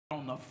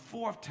the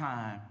fourth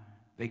time,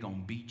 they're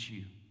going to beat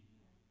you.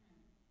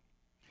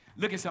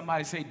 Look at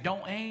somebody, say,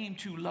 don't aim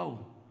too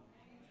low.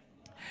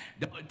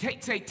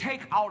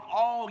 Take out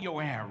all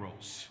your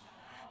arrows.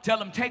 Tell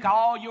them, take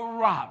all your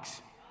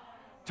rocks.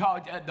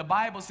 The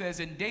Bible says,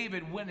 and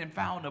David went and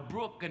found a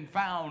brook and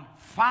found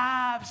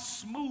 5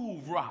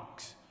 smooth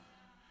rocks.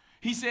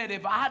 He said,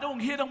 if I don't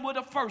hit him with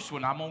the first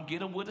one, I'm going to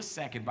get him with the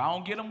second. If I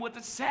don't get him with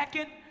the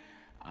second,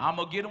 I'm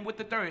going to get him with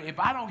the third. If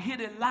I don't hit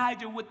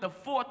Elijah with the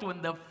fourth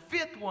one, the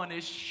fifth one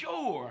is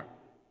sure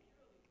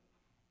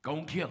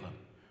going to kill him.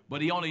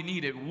 But he only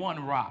needed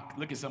 1 rock.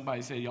 Look at somebody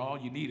and say, all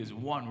you need is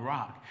 1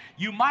 rock.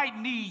 You might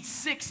need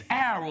 6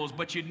 arrows,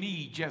 but you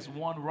need just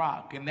 1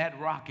 rock, and that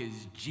rock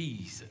is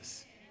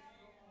Jesus.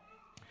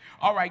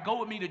 All right, go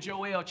with me to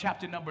Joel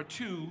chapter number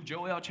 2.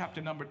 Joel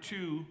chapter number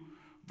 2,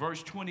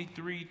 verse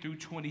 23 through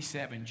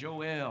 27.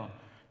 Joel,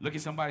 look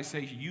at somebody and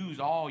say, use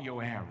all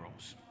your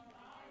arrows.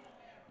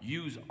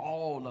 Use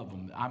all of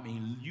them. I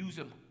mean, use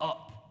them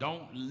up.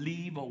 Don't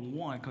leave a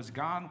one, because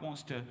God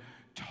wants to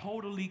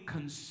totally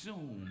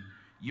consume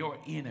your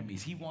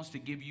enemies. He wants to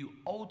give you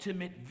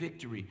ultimate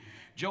victory.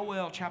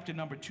 Joel chapter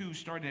number 2,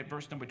 starting at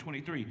verse number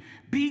 23.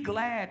 Be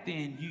glad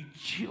then, you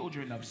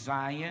children of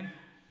Zion,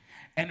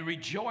 and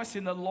rejoice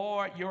in the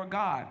Lord your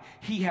God.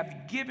 He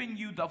hath given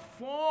you the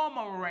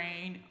former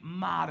rain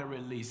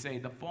moderately. Say,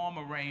 the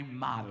former rain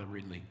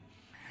moderately.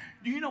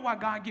 Do you know why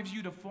God gives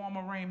you the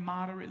former rain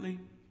moderately?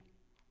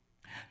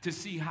 To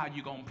see how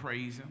you're going to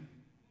praise him.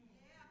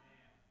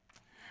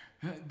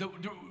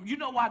 You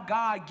know why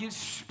God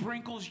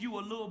sprinkles you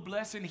a little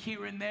blessing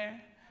here and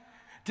there?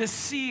 To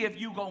see if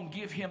you're going to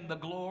give him the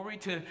glory,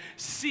 to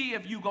see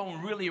if you're going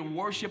to really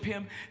worship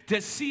him,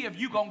 to see if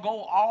you're going to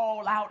go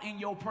all out in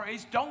your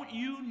praise. Don't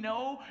you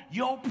know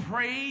your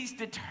praise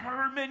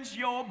determines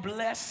your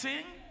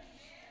blessing?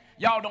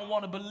 Y'all don't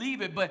want to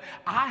believe it, but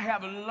I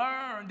have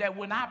learned that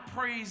when I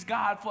praise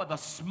God for the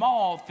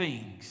small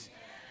things,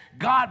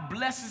 God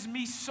blesses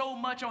me so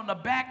much on the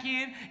back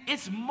end,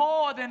 it's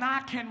more than I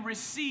can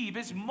receive.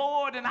 It's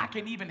more than I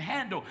can even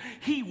handle.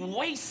 He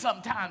wastes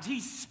sometimes.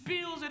 He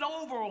spills it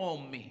over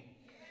on me.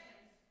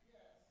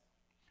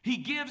 He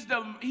gives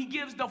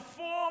the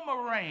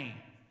former rain,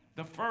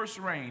 the first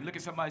rain. Look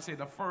at somebody say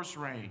the first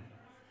rain.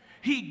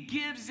 He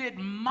gives it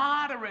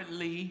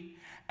moderately,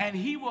 and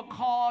he will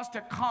cause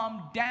to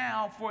come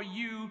down for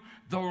you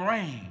the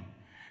rain.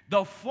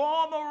 The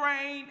former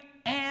rain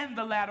and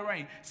the latter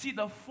rain. See,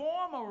 the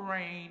former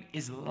rain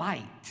is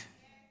light.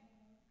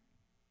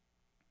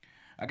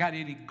 I got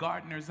any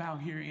gardeners out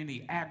here,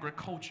 any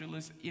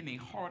agriculturalists, any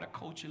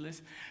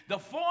horticulturalists? The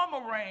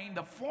former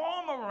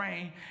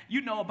rain, you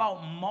know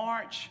about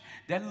March,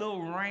 that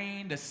little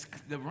rain,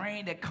 the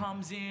rain that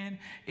comes in,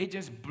 it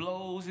just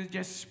blows, it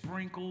just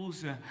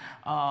sprinkles.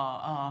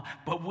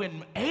 But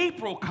when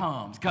April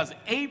comes, because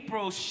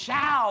April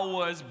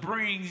showers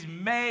brings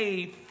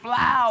May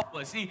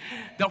flowers. See,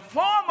 the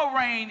former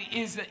rain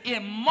is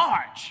in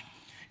March.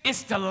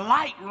 It's the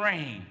light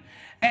rain.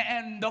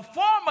 And the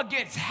farmer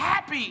gets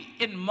happy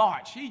in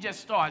March. He just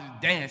starts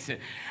dancing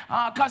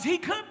because he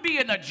could be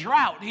in a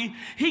drought.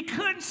 He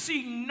couldn't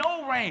see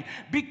no rain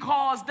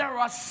because there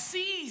are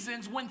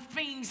seasons when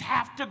things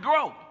have to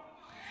grow.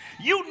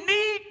 You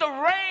need the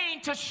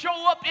rain to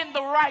show up in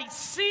the right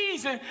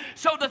season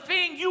so the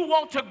thing you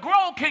want to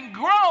grow can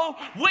grow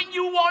when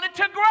you want it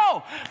to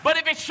grow. But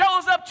if it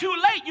shows up too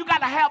late, you got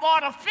to have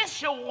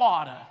artificial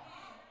water.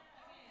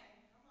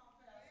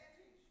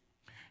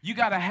 You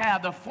got to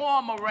have the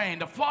former rain.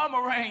 The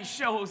former rain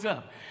shows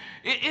up.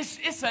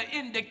 It's an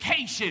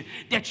indication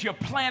that you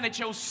planted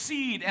your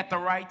seed at the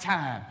right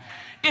time.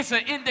 It's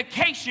an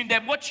indication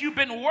that what you've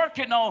been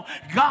working on,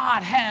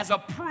 God has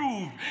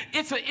approved.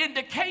 It's an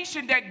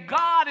indication that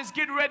God is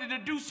getting ready to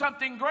do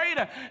something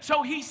greater.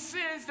 So he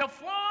sends the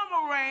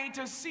former rain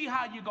to see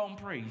how you're going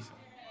to praise him.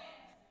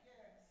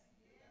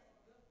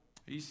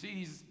 He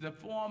sees the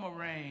former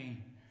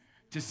rain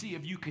to see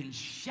if you can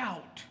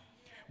shout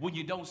when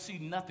you don't see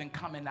nothing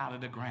coming out of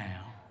the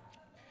ground.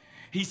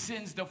 He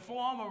sends the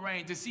former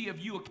rain to see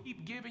if you will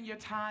keep giving your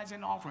tithes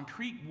and offering,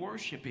 keep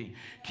worshiping,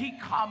 keep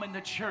coming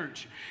to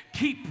church,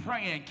 keep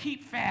praying,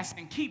 keep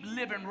fasting, keep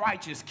living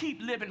righteous,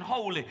 keep living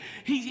holy.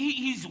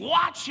 He's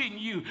watching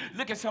you.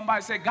 Look at somebody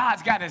and say,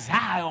 God's got his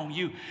eye on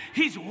you.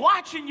 He's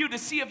watching you to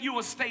see if you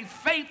will stay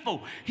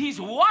faithful.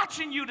 He's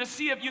watching you to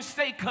see if you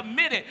stay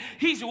committed.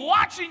 He's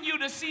watching you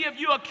to see if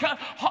you will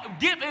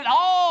give it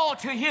all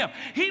to him.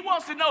 He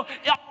wants to know,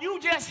 are you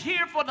just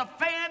here for the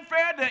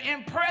fanfare to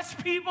impress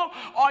people,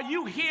 or are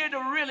you here to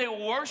really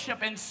worship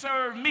and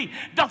serve me?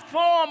 The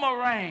former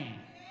rain.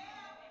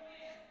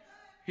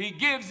 He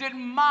gives it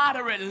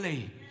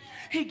moderately.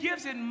 He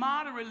gives it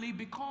moderately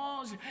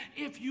because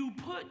if you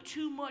put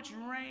too much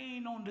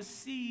rain on the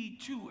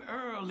seed too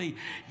early,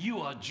 you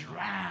will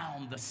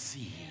drown the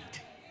seed.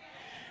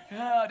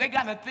 They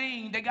got a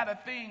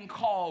thing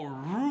called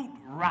root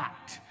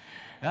rot.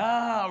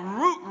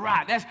 Root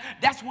rot.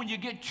 That's when you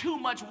get too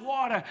much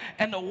water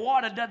and the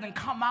water doesn't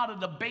come out of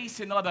the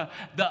basin or the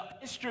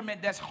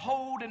instrument that's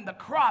holding the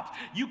crops.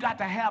 You got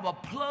to have a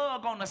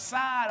plug on the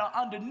side or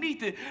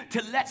underneath it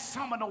to let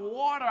some of the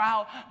water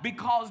out,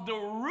 because the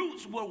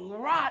roots will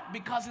rot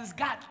because it's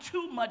got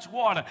too much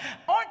water.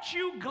 Aren't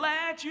you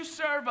glad you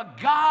serve a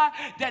God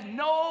that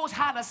knows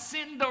how to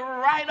send the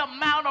right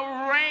amount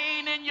of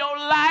rain in your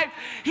life?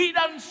 He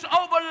doesn't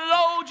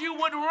overload you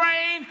with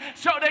rain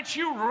so that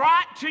you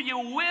rot till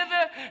you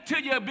wither, till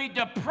you be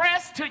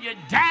depressed, till you're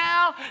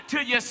down,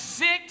 till you're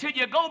sick, till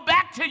you go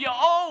back to your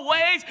old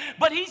ways.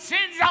 But he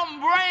sends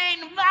some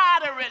rain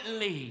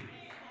moderately.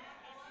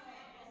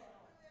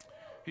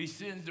 He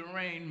sends the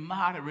rain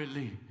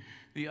moderately.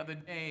 The other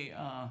day,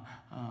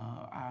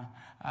 I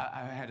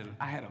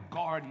had a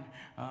garden,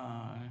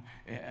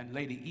 and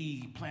Lady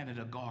E planted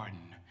a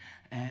garden.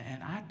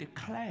 And I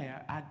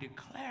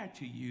declare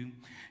to you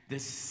the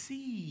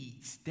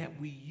seeds that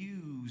we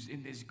use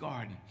in this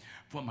garden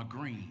for my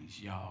greens,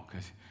 y'all,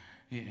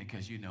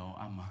 because you know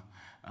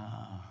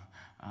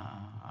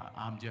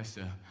I'm just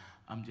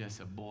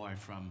a boy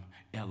from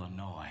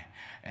Illinois,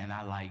 and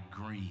I like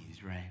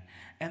greens, right?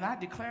 And I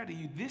declare to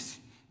you, this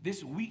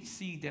wheat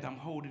seed that I'm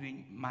holding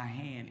in my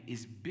hand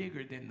is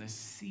bigger than the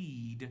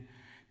seed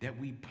that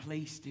we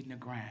placed in the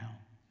ground.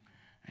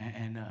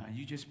 And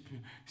you just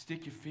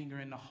stick your finger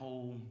in the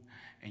hole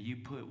and you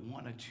put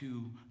one or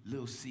two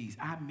little seeds.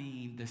 I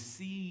mean, the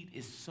seed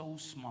is so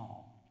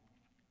small.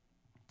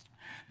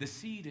 The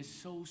seed is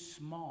so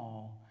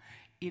small,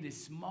 it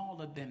is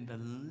smaller than the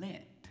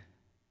lint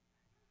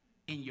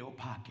in your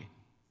pocket.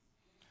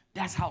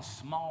 That's how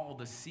small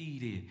the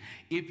seed is.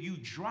 If you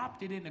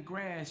dropped it in the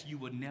grass, you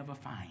would never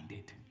find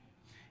it.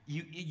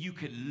 You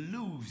could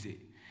lose it.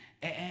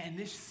 And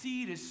this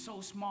seed is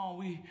so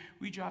small,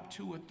 we dropped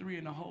 2 or 3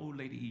 in the hole.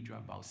 Lady E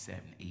dropped about 7,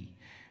 8.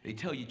 They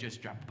tell you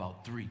just drop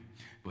about 3,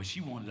 but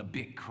she wanted a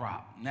big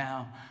crop.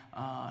 Now,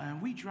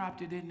 and we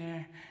dropped it in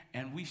there,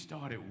 and we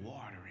started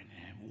watering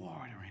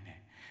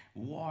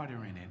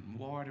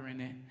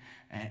it,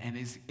 and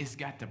it's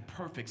got the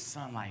perfect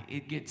sunlight.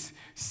 It gets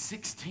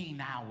 16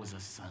 hours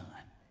of sun.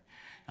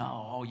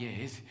 Oh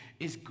yeah,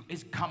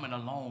 it's coming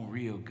along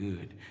real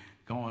good.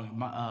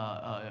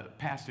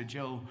 Pastor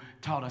Joe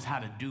taught us how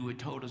to do it,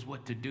 told us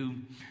what to do,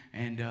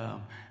 and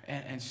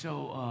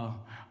so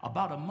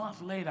about a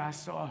month later, I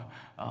saw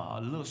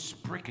little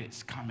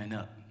sprickets coming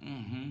up,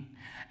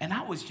 and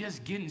I was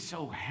just getting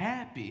so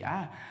happy.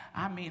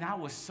 I mean, I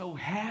was so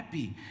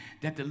happy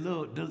that the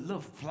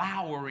little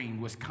flowering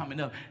was coming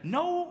up.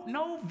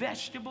 No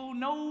vegetable,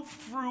 no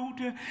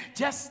fruit,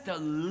 just the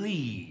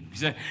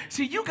leaves.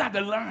 See, you got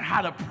to learn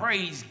how to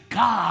praise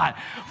God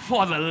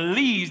for the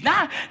leaves,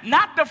 not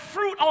the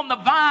fruit on the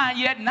vine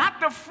yet, not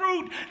the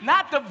fruit,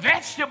 not the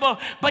vegetable,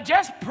 but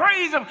just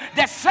praise Him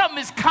that something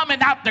is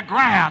coming out the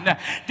ground.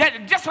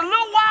 That just a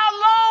little while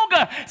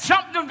longer,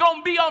 something's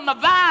gonna be on the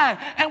vine,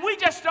 and we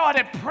just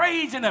started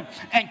praising Him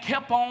and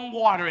kept on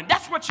watering.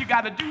 That's what you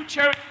got to do,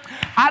 church.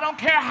 I don't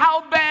care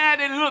how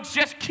bad it looks,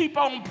 just keep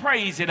on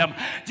praising Him.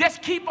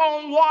 Just keep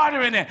on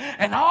watering it,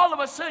 and all of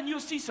a sudden you'll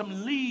see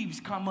some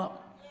leaves come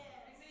up.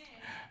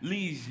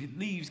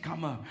 Leaves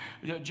come up.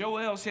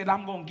 Joel said,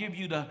 I'm going to give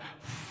you the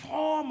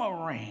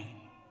former rain.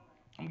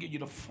 I'm going to give you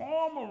the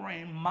former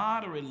rain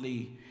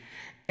moderately,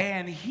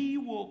 and He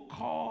will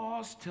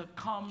cause to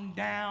come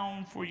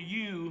down for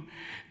you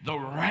the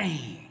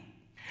rain.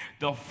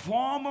 The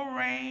former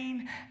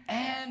rain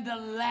and the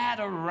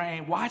latter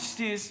rain. Watch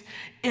this,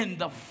 in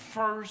the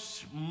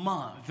first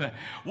month.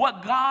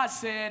 What God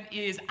said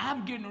is,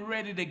 I'm getting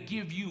ready to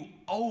give you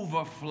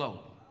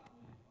overflow.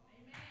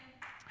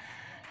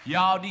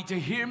 Y'all need to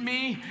hear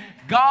me.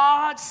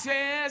 God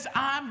says,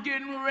 I'm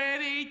getting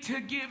ready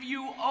to give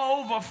you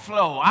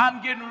overflow.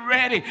 I'm getting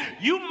ready.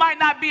 You might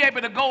not be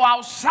able to go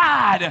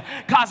outside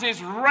because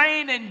it's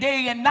raining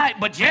day and night,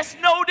 but just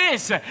know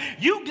this.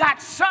 You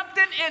got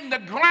something in the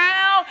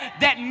ground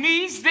that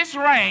needs this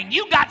rain.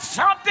 You got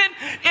something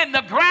in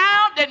the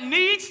ground that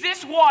needs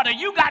this water.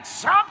 You got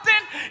something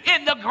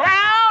in the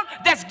ground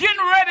that's getting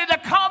ready to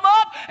come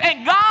up,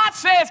 and God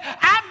says,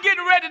 I'm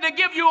getting ready to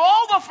give you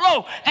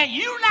overflow, and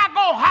you're not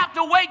going to have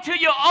to wait till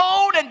you're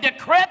old and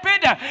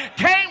decrepit,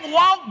 can't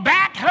walk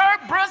back,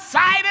 hurt,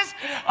 bursitis,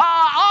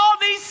 all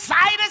these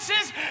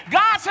sinuses.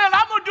 God says,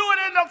 I'm going to do it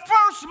in the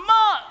first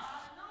month.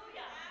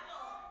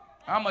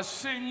 I'm going to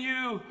send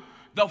you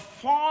the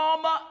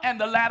former and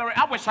the latter.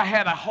 I wish I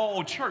had a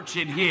whole church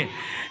in here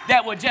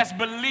that would just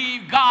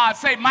believe God.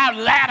 Say, my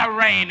latter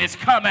rain is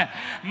coming.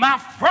 My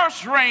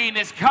first rain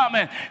is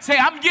coming. Say,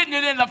 I'm getting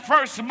it in the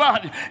first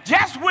month.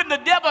 Just when the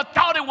devil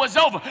thought it was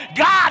over,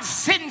 God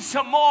sent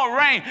some more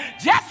rain.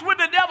 Just when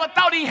the devil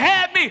thought he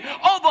had me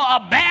over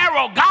a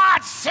barrel,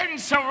 God sent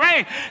some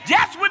rain.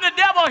 Just when the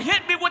devil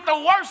hit me with the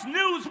worst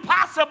news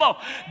possible,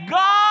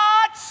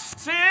 God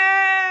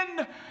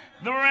sent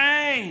the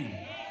rain.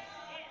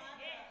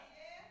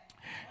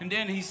 And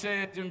then he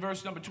says in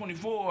verse number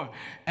 24,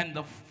 and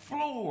the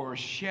floor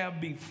shall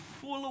be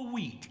full of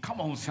wheat. Come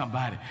on,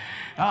 somebody.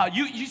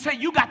 You say,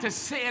 you got to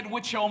say it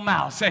with your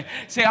mouth.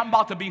 Say, I'm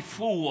about to be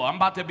full. I'm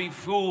about to be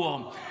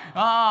full.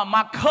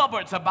 My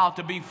cupboard's about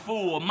to be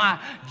full. My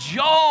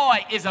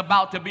joy is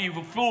about to be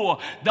full.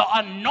 The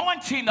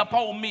anointing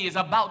upon me is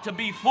about to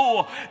be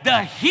full.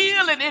 The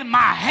healing in my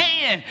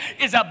hand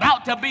is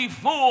about to be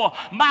full.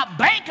 My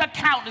bank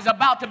account is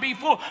about to be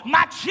full.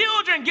 My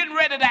children getting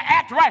ready to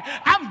act right.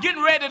 I'm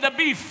getting ready to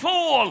be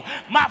full.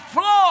 My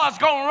floor's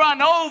going to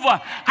run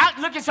over. I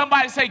look at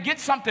somebody and say, get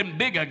something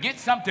bigger. Get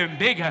something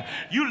bigger.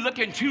 You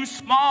looking too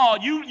small.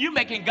 You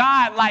making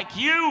God like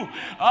you.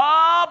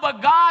 Oh,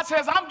 but God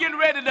says, I'm getting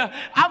ready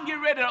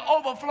to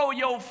overflow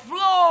your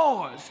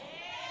floors.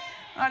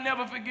 I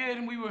never forget,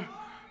 and we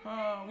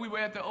were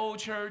at the old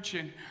church,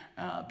 and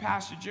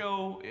Pastor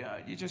Joe,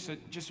 you're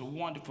just a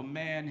wonderful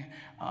man.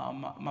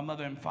 My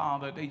mother and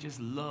father, they just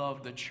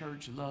love the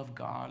church, love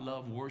God,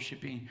 love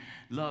worshiping,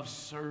 love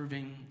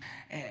serving.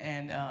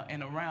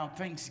 And around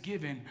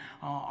Thanksgiving,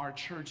 our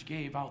church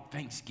gave out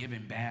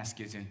Thanksgiving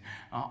baskets. And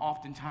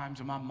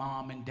oftentimes my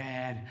mom and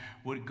dad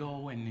would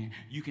go, and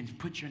you can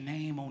put your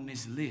name on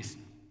this list.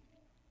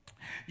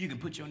 You can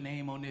put your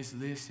name on this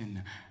list,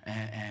 and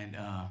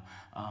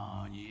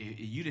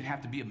you didn't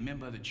have to be a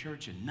member of the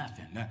church or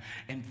nothing.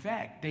 In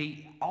fact,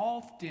 they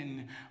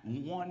often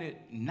wanted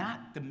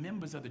not the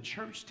members of the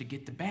church to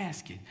get the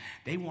basket.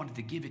 They wanted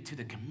to give it to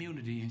the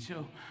community. And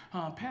so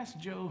Pastor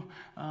Joe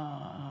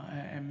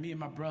and me and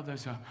my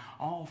brothers,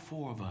 all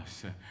four of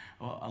us,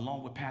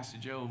 along with Pastor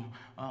Joe,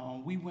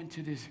 we went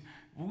to this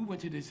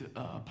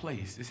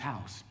place, this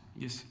house,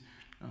 this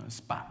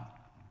spot.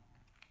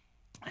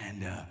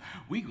 And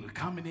we were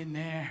coming in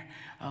there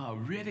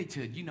ready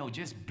to,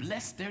 just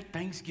bless their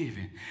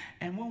Thanksgiving.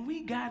 And when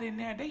we got in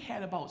there, they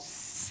had about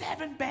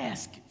 7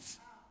 baskets.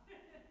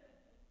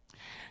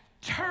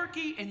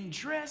 Turkey and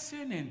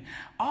dressing and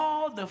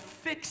all the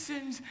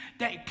fixings,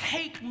 that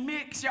cake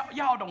mix.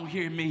 Y'all don't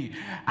hear me.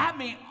 I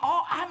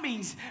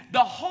mean,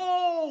 the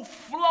whole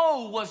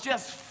flow was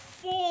just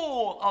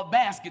full of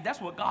basket.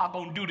 That's what God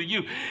gonna do to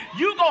you.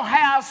 You gonna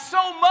have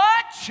so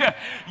much,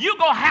 you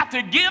gonna have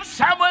to give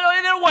some of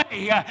it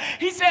away.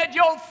 He said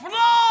your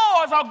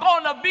floors are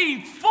gonna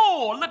be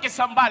full. Look at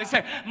somebody,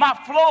 say, my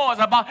floor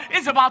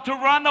is about to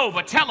run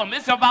over. Tell them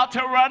it's about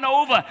to run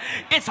over.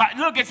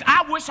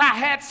 I wish I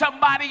had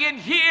somebody in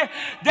here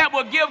that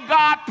would give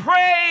God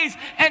praise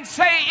and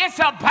say it's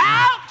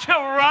about to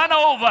run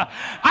over.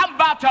 I'm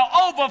about to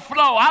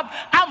overflow.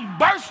 I'm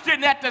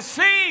bursting at the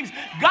seams.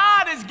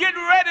 God is getting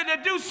ready to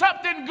do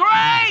something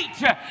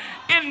great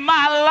in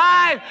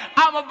my life.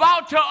 I'm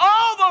about to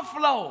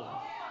overflow.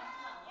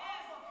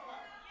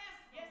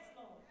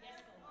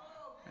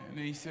 And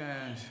he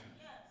says,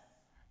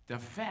 the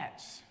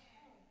fats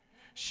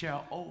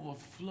shall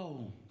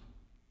overflow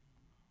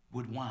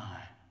with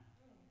wine.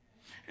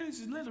 And this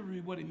is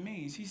literally what it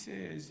means. He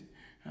says,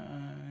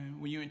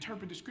 when you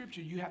interpret the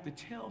scripture, you have to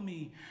tell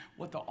me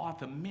what the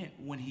author meant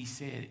when he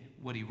said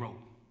what he wrote.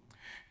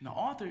 And the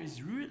author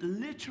is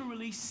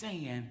literally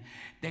saying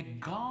that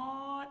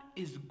God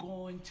is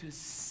going to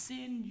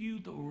send you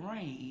the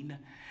rain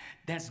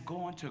that's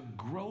going to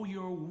grow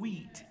your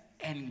wheat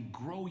and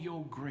grow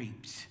your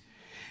grapes.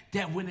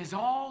 That when it's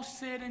all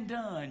said and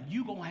done,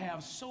 you're going to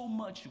have so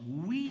much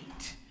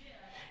wheat,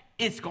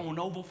 it's going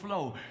to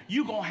overflow.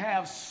 You're going to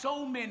have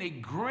so many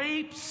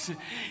grapes,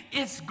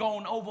 it's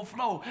going to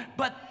overflow.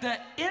 But the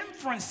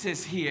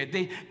inferences here,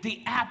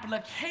 the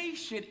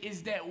application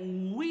is that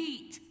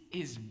wheat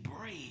is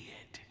bread.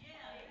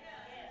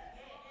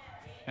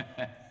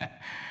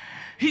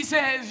 He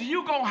says,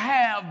 you're going to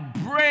have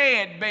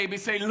bread, baby.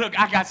 Say, look,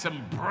 I got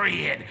some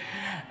bread.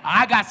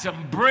 I got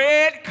some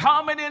bread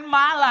coming in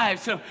my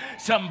life.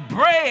 Some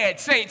bread.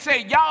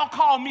 Say, y'all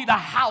call me the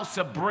house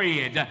of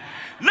bread.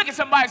 Look at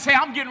somebody, say,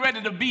 I'm getting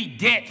ready to be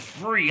debt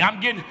free. I'm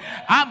getting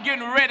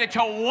ready to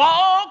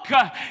walk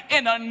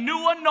in a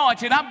new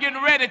anointing. I'm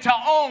getting ready to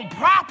own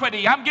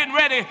property. I'm getting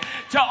ready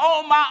to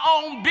own my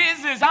own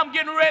business. I'm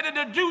getting ready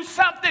to do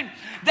something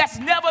that's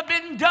never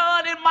been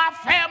done in my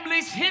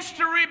family's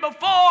history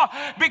before,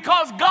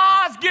 because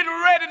God's getting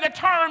ready to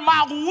turn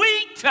my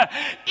wheat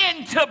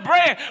into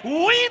bread.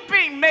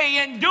 Weeping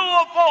may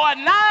endure for a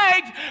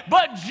night,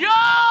 but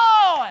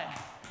joy.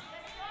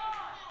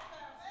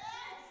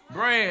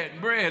 Bread.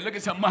 Look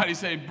at somebody,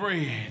 say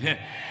bread.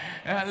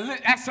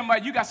 Ask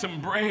somebody, you got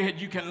some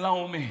bread you can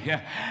loan me.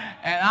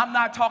 And I'm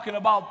not talking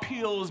about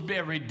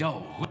Pillsbury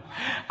dough.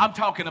 I'm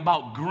talking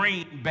about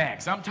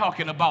greenbacks. I'm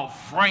talking about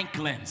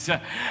Franklins.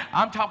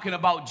 I'm talking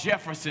about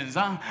Jeffersons.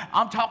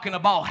 I'm talking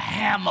about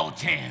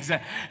Hamiltons.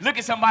 Look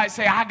at somebody,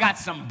 say, I got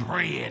some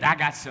bread. I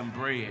got some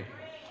bread.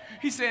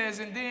 He says,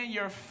 and then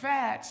your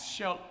fats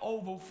shall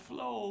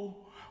overflow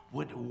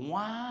with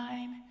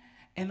wine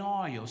and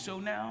oil. So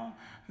now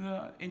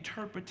the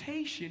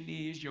interpretation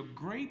is your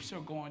grapes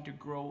are going to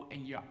grow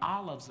and your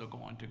olives are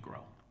going to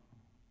grow.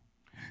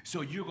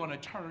 So you're going to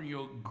turn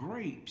your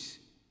grapes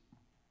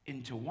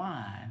into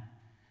wine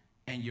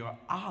and your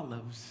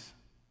olives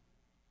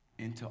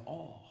into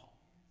oil.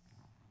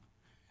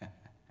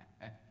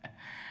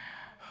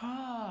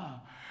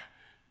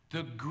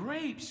 The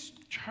grapes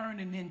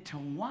turning into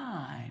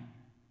wine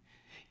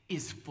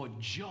is for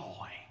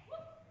joy.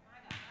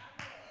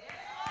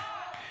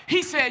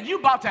 He said, you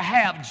about to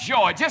have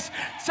joy. Just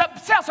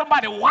tell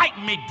somebody, wipe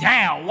me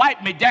down,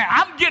 wipe me down.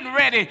 I'm getting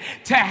ready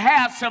to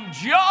have some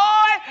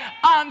joy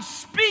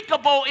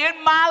unspeakable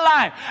in my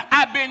life.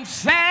 I've been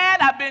sad,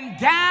 I've been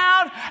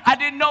down. I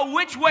didn't know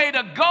which way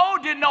to go,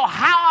 didn't know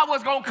how I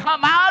was going to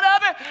come out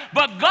of it.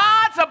 But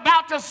God's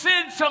about to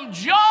send some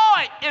joy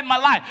in my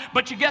life.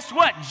 But you guess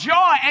what?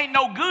 Joy ain't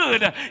no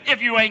good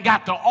if you ain't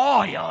got the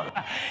oil.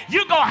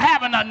 You're going to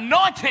have an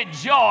anointed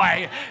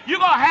joy. You're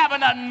going to have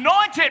an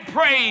anointed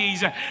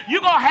praise.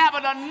 You're going to have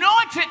an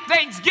anointed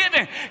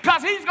thanksgiving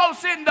because he's going to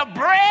send the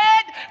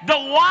bread, the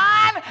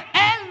wine,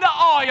 and the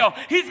oil.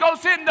 He's going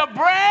to send the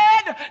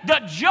bread,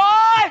 the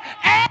joy,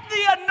 and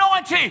the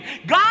anointing.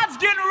 God's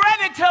getting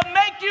ready to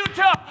make you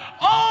to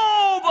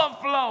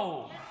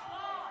overflow.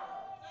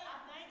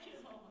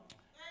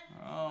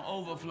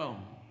 Overflow.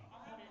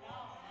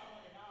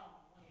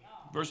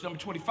 Verse number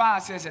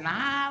 25 says, and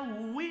I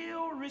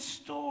will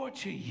restore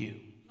to you.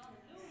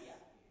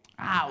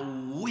 I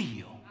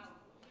will.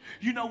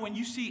 You know, when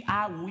you see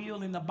I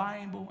will in the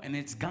Bible and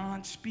it's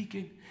God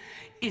speaking,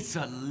 it's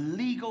a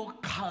legal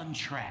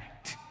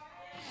contract.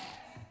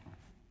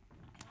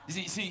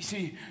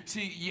 See,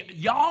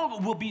 y'all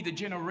will be the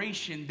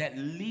generation that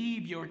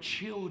leave your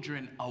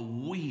children a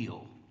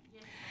will.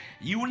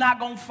 You're not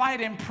going to fight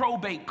in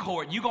probate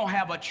court. You're going to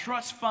have a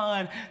trust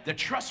fund. The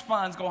trust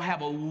fund's going to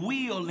have a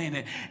will in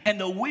it. And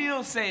the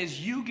will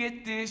says, you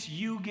get this,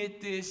 you get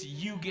this,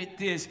 you get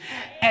this.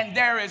 And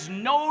there is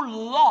no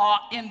law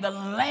in the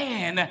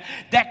land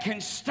that can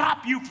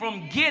stop you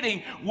from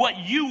getting what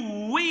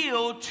you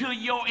will to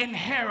your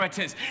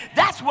inheritance.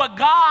 That's what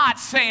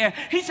God's saying.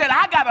 He said,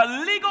 I got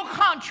a legal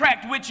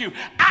contract with you.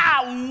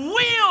 I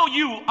will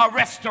you a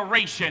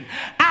restoration.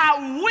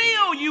 I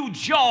will you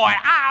joy.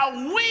 I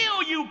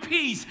will you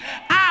peace.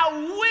 I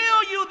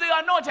will you the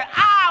anointing.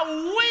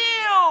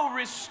 I will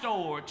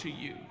restore to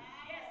you.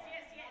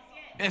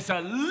 It's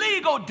a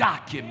legal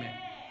document.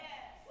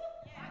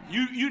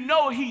 You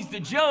know he's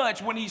the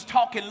judge when he's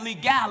talking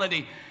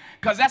legality,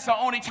 because that's the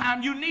only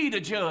time you need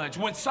a judge,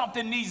 when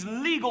something needs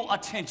legal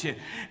attention.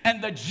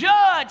 And the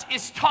judge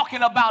is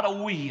talking about a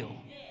will.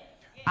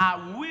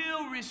 I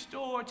will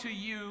restore to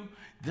you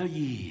the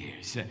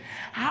years.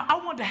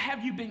 I wonder,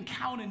 have you been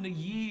counting the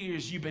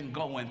years you've been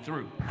going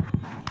through?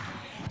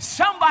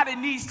 Somebody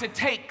needs to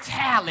take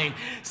tally.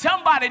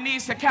 Somebody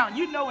needs to count.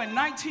 You know, in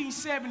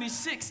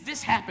 1976,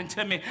 this happened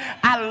to me.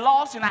 I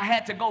lost and I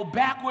had to go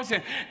backwards.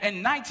 And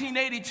in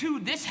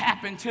 1982, this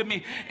happened to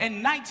me.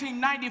 In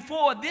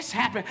 1994, this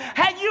happened.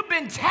 Have you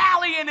been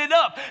tallying it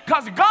up?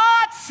 Because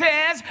God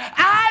says,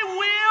 I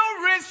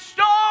will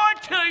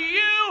restore to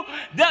you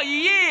the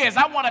years.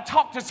 I want to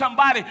talk to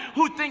somebody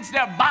who thinks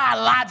their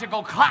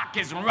biological clock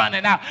is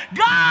running out.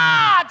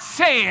 God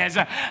says,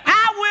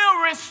 I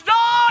will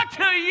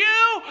restore to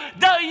you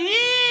the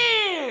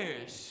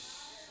years.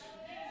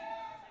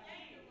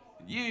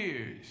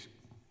 Years.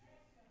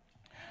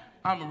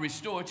 I'm going to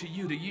restore to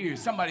you the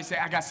years. Somebody say,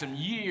 I got some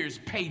years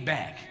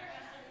payback.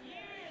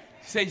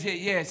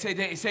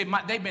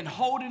 They've been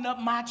holding up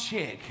my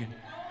check.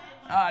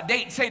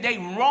 They say they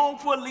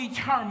wrongfully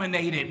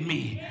terminated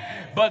me.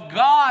 But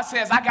God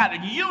says, I got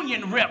a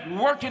union rep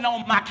working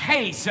on my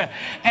case,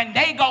 and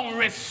they gonna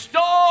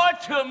restore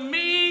to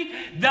me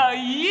the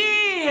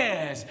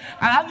years.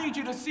 And I need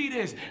you to see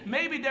this.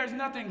 Maybe there's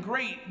nothing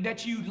great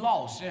that you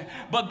lost,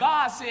 but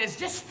God says,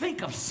 just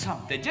think of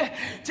something.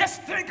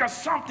 Just think of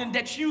something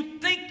that you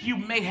think you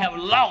may have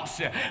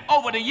lost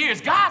over the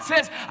years. God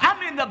says,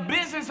 I'm in the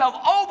business of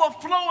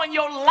overflowing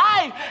your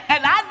life,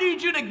 and I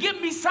need you to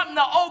give me something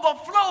to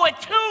overflow it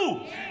too.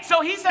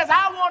 So he says,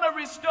 I want to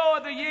restore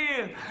the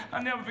years.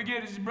 I'll never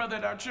forget his brother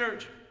at our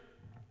church.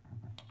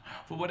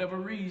 For whatever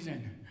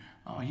reason,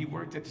 he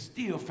worked at the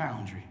steel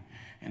foundry.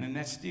 And in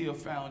that steel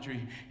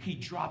foundry, he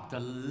dropped a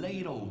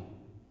ladle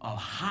of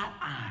hot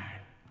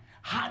iron,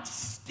 hot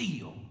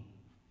steel.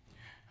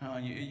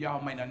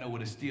 Y'all might not know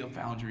what a steel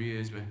foundry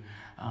is, but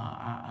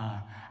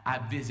I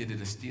visited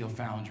a steel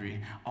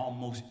foundry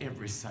almost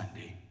every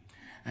Sunday.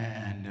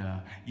 And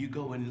you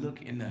go and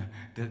look in the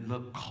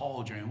little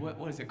cauldron.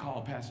 What is it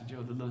called, Pastor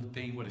Joe? The little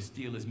thing where the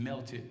steel is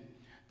melted.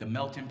 The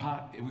melting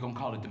pot. We're going to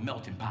call it the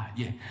melting pot.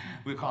 Yeah,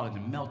 we call it the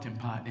melting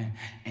pot.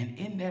 And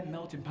in that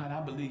melting pot, I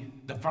believe,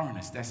 the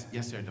furnace.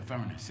 Yes, sir, the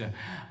furnace.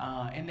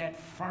 In that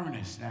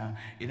furnace, now,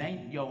 it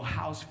ain't your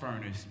house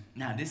furnace.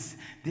 Now, this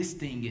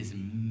thing is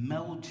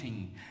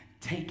melting,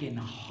 taking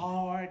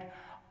hard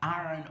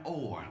iron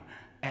ore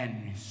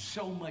and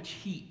so much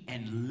heat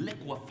and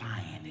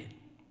liquefying it,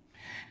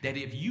 that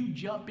if you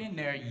jump in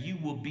there, you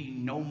will be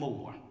no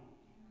more.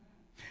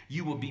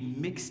 You will be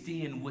mixed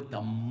in with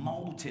the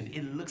molten,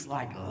 it looks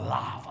like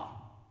lava.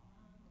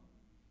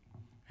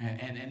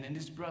 And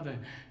this brother,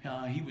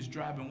 he was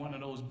driving one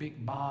of those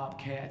big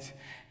bobcats.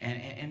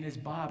 And this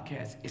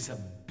bobcat, it's a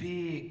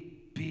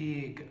big,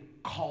 big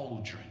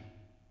cauldron.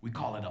 We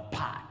call it a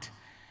pot.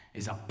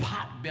 It's a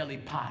pot-belly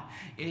pot.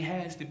 It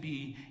has to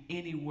be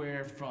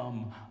anywhere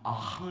from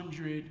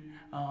 100,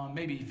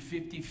 maybe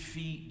 50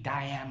 feet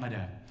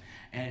diameter,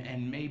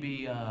 and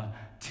maybe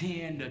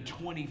 10 to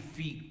 20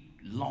 feet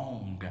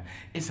long.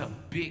 It's a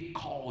big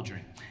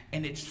cauldron,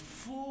 and it's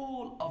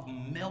full of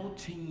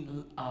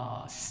melting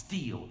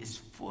steel. It's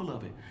full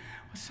of it.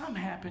 Well, something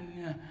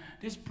happened.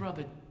 This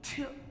brother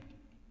tipped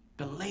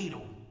the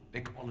ladle.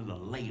 They call it a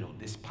ladle,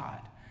 this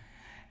pot.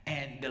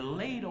 And the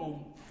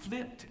ladle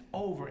flipped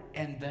over,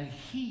 and the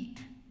heat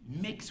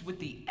mixed with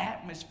the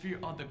atmosphere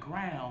of the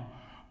ground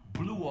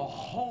blew a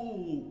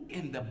hole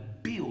in the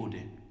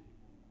building.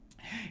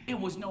 It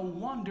was no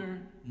wonder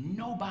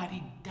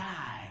nobody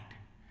died.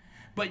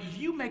 But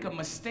you make a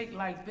mistake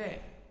like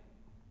that,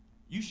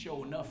 you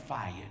sure enough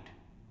fired.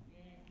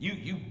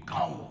 You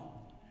gone.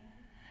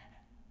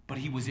 But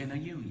he was in a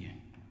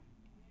union.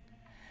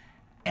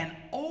 And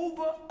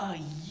over a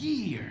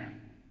year,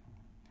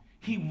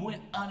 he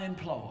went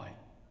unemployed,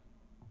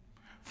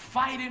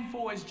 fighting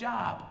for his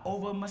job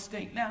over a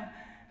mistake. Now,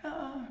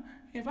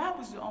 if I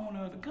was the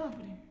owner of the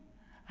company,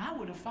 I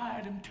would have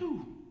fired him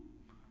too.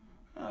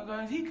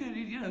 Because he could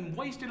have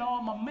wasted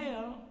all my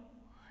mail,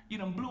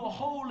 blew a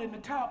hole in the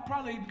top,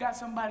 probably got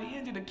somebody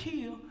injured or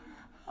killed.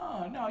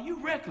 No,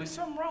 you reckless,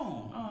 something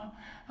wrong.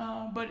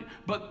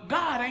 But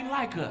God ain't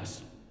like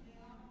us.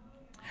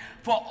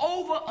 For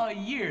over a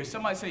year,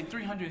 somebody say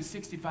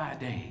 365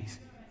 days.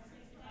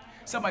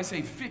 Somebody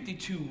say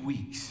 52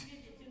 weeks.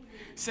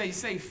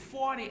 Say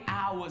 40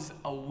 hours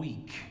a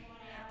week.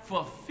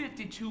 For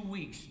 52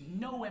 weeks,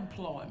 no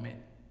employment.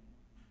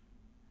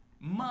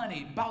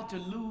 Money, about to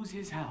lose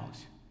his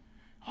house.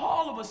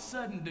 All of a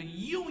sudden, the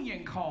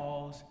union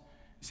calls,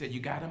 said, you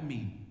got a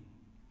meeting.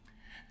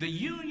 The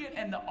union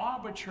and the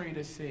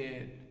arbitrator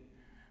said,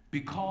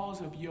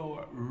 because of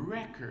your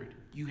record,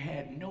 you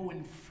had no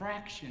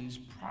infractions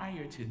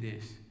prior to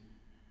this.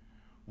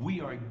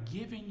 We are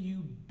giving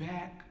you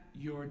back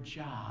your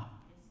job.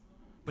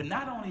 But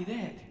not only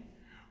that,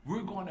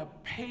 we're going to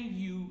pay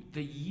you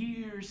the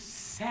year's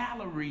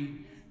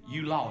salary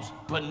you lost.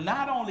 But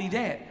not only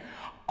that,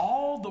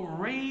 all the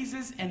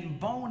raises and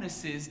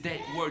bonuses that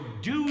were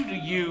due to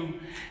you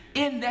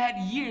in that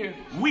year,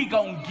 we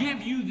gonna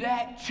give you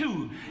that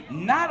too.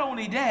 Not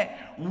only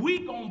that,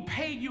 we gonna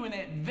pay you in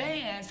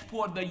advance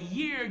for the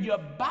year you're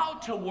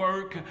about to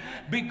work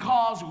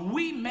because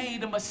we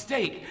made a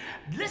mistake.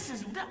 This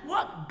is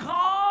what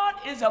God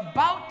is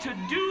about to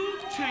do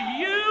to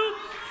you.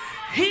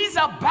 He's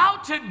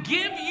about to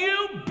give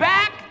you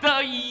back the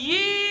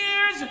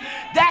years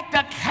that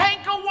the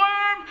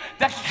cankerworm,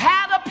 the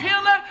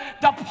caterpillar,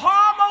 the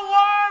palmer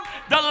worm,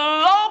 the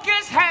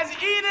locust has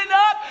eaten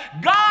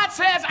up. God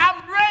says, I'm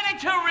ready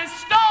to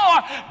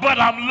restore, but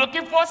I'm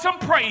looking for some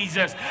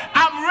praisers.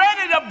 I'm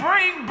ready to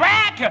bring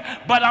back,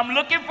 but I'm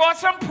looking for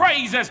some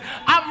praisers.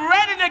 I'm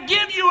ready to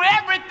give you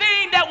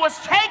everything that was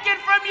taken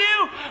from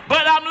you,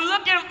 but I'm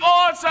looking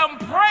for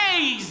some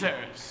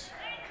praisers.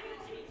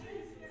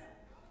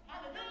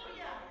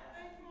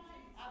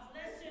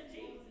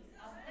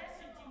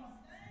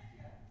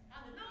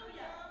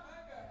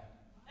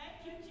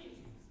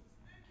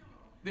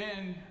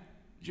 Then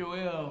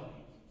Joel,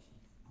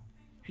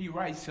 he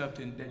writes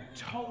something that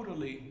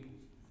totally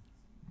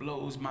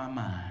blows my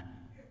mind.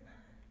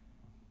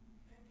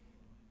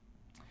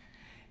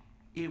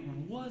 It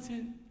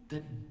wasn't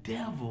the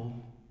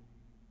devil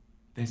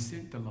that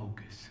sent the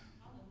locust.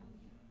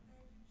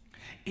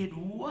 It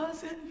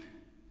wasn't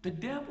the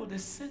devil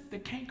that sent the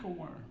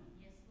cankerworm.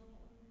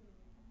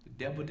 The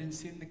devil didn't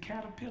send the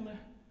caterpillar,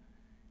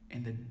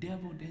 and the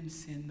devil didn't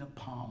send the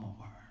palmer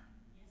worm.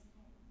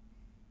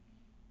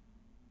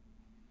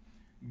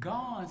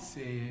 God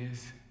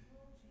says,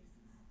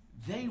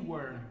 they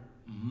were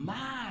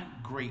my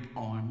great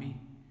army,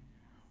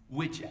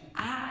 which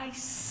I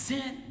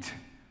sent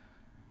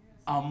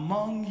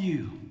among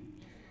you.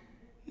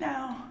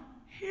 Now,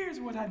 here's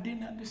what I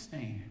didn't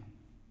understand.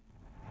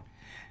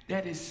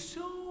 That as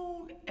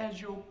soon as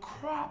your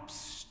crops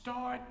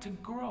start to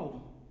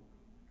grow,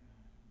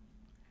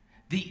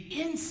 the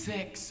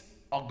insects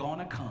are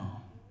gonna come.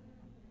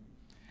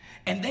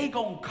 And they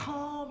gonna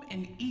come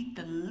and eat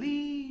the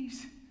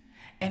leaves,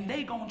 and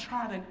they gonna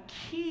try to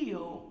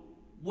kill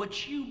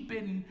what you've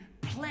been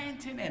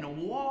planting and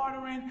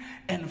watering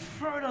and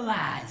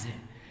fertilizing.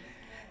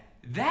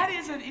 That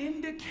is an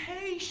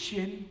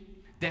indication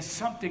that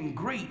something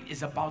great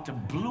is about to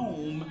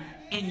bloom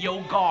in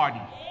your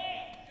garden.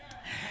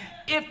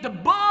 If the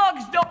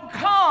bugs don't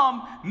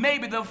come,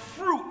 maybe the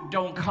fruit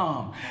don't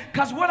come.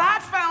 Because what I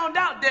found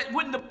out, that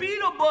when the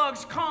beetle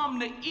bugs come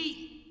to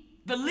eat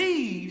the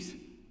leaves,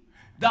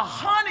 the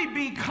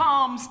honeybee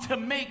comes to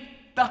make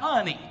the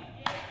honey.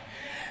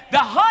 The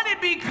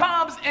honeybee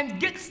comes and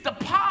gets the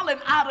pollen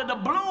out of the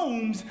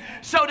blooms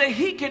so that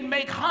he can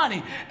make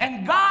honey.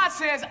 And God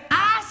says,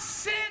 I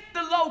sent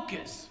the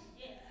locust.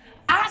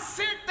 I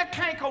sent the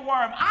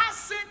cankerworm. I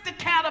sent the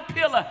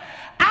caterpillar.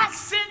 I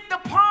sent the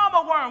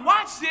palmer worm.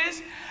 Watch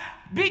this.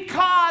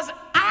 Because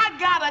I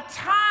got a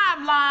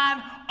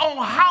timeline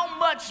on how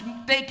much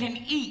they can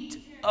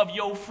eat of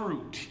your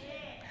fruit.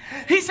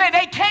 He said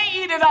they can't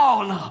eat it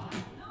all up.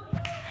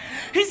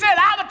 He said,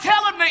 I would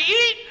tell them to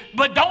eat,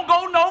 but don't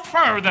go no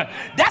further.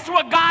 That's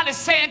what God is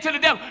saying to the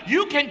devil.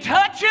 You can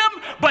touch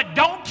him, but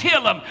don't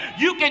kill him.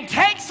 You can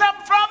take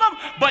something from him,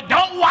 but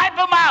don't wipe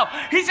him out.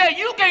 He said,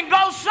 you can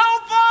go so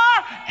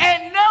far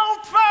and no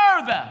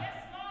further.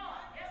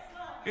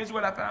 Here's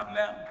what I found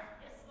out.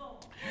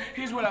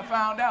 Here's what I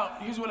found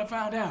out. Here's what I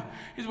found out.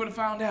 Here's what I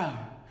found out.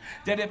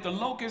 That if the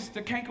locust,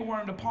 the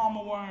cankerworm, the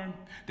palmer worm,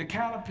 the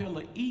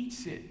caterpillar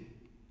eats it,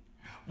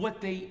 what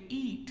they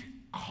eat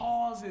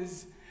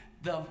causes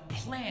the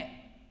plant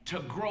to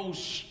grow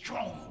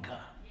stronger.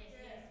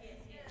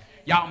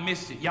 Y'all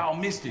missed it. Y'all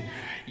missed it.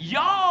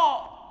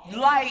 Y'all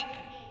like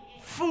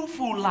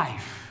foo-foo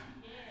life.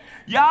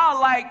 Y'all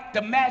like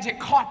the magic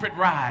carpet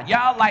ride.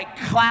 Y'all like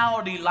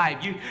cloudy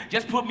life. You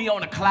just put me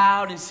on a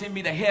cloud and send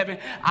me to heaven.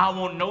 I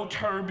want no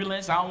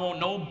turbulence. I want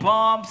no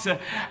bumps.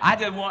 I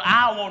don't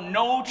want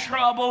no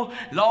trouble.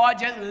 Lord,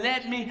 just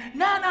let me.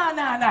 No.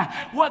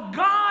 What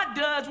God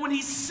does when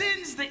he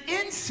sends the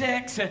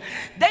insects,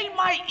 they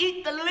might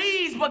eat the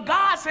leaves, but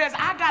God says,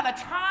 I got a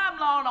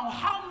timeline on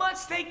how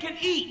much they can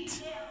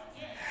eat.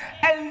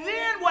 And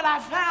then what I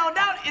found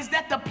out is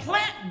that the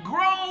plant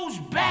grows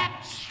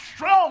back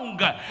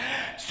stronger.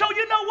 So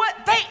you know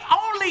what? They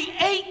only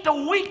ate the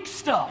weak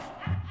stuff.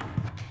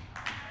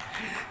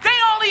 They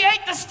only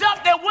ate the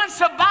stuff that wouldn't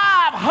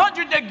survive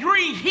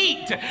 100-degree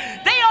heat.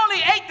 They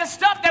only ate the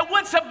stuff that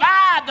wouldn't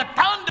survive the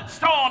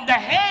thunderstorm, the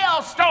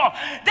hailstorm.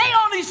 They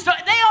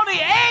only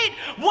ate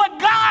what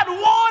God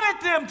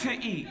wanted them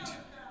to eat.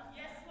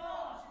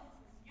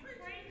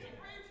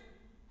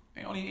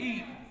 They only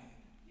eat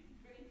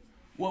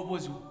what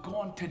was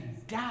going to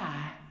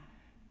die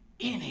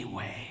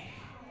anyway.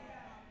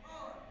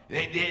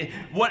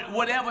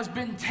 Whatever's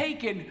been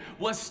taken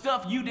was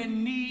stuff you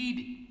didn't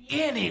need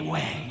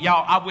anyway.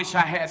 Y'all, I wish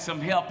I had some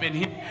help in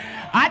here.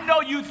 I know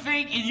you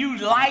think and you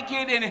like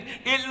it and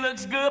it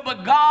looks good,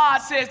 but God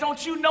says,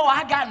 don't you know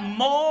I got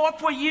more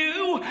for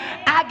you?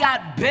 I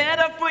got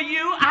better for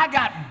you. I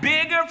got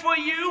bigger for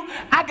you.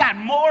 I got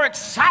more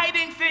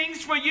exciting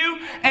things for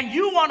you, and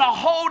you want to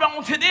hold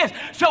on to this.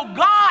 So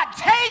God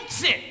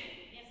takes it.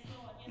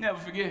 Never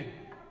forget.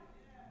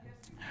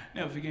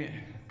 Never forget.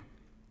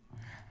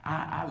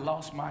 I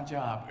lost my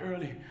job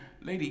early.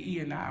 Lady E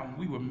and I,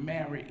 we were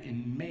married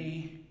in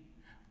May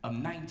of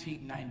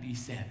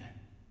 1997,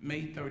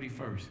 May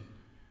 31st.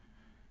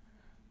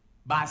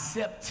 By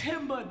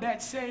September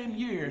that same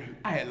year,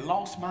 I had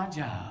lost my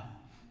job.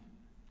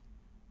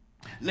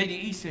 Lady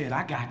E said,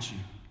 I got you.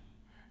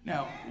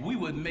 Now, we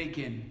were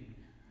making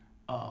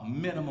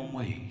minimum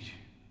wage.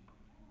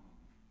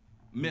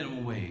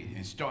 Minimum wage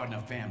and starting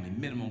a family,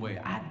 minimum wage.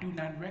 I do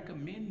not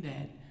recommend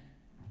that.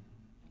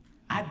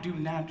 I do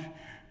not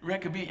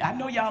recommend. I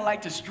know y'all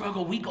like to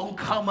struggle. We gonna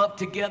come up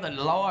together.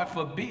 Lord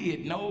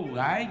forbid. No,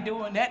 I ain't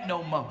doing that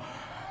no more.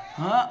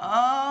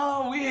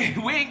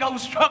 We ain't gonna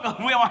struggle.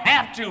 We don't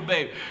have to,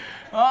 baby.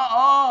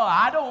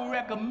 I don't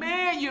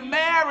recommend you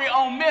marry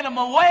on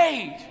minimum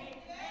wage.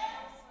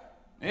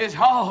 It's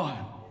hard.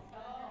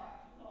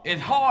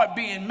 It's hard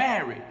being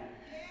married.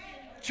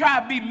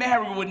 Try to be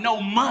married with no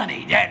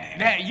money.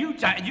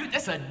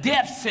 That's a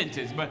death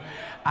sentence. But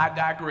I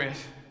digress.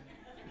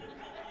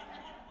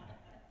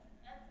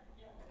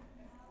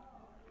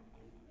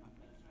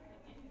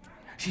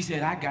 She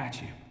said, I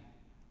got you.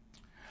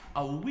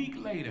 A week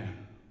later,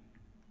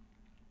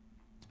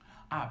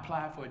 I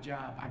applied for a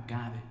job. I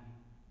got it.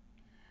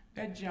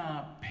 That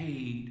job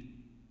paid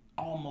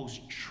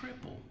almost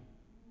triple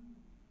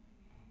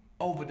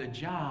over the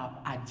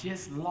job I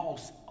just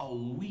lost a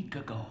week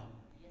ago.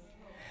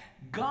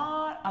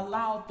 God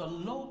allowed the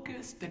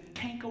locust, the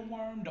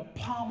cankerworm, the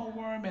palmer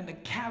worm, and the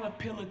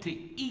caterpillar to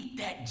eat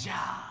that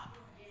job.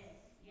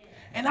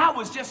 And I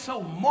was just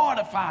so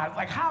mortified,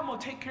 like, how am I going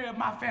to take care of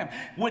my family?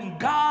 When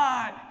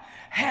God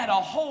had a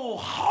whole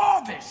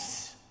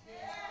harvest,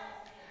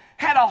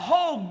 had a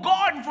whole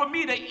garden for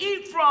me to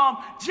eat from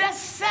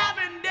just 7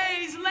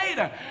 days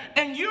later.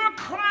 And you're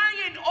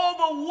crying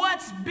over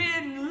what's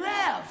been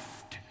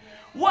left,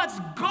 what's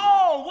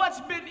gone, what's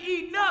been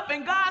eaten up.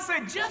 And God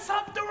said, just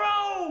up the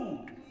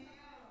road,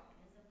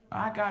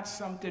 I got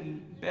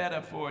something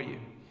better for you.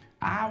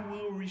 I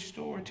will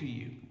restore to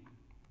you.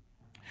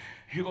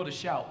 Here go the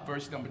shout,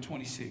 verse number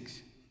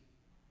 26.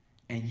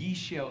 And ye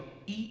shall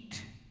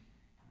eat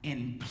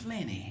in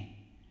plenty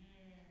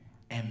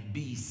and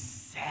be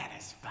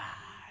satisfied.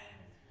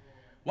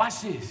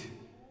 Watch this.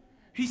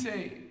 He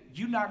said,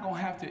 you're not going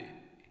to have to,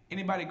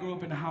 anybody grow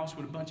up in a house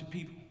with a bunch of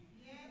people?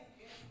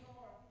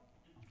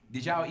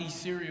 Did y'all eat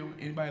cereal?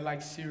 Anybody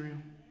like cereal?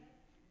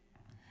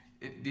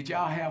 Did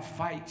y'all have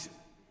fights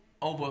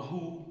over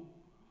who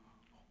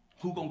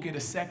going to get a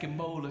second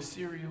bowl of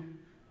cereal?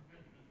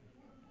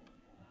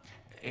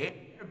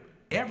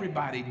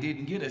 Everybody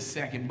didn't get a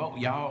second bowl,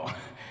 y'all.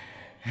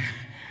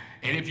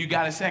 And if you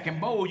got a second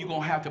bowl, you're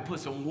going to have to put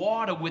some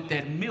water with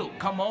that milk.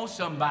 Come on,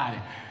 somebody.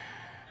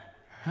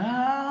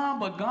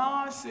 But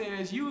God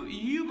says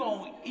you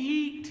going to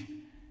eat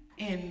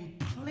in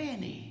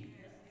plenty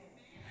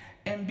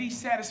and be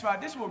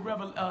satisfied. This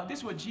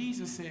is what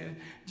Jesus said.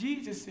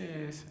 Jesus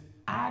says,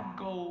 I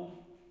go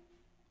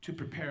to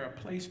prepare a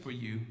place for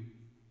you,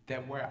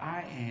 that where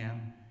I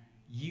am,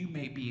 you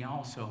may be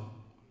also.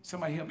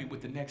 Somebody help me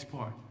with the next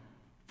part.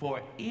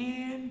 For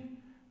in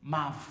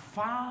my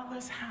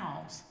Father's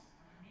house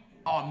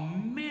are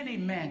many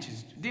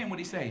mansions. Then what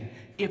he say?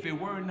 If it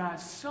were not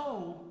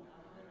so,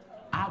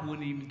 I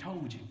wouldn't even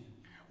told you.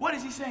 What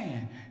is he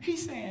saying?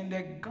 He's saying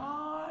that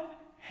God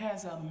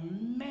has a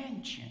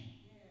mansion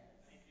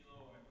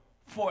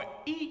for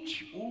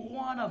each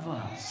one of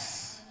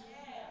us.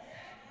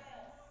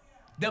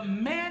 The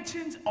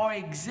mansions are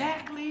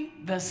exactly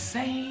the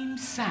same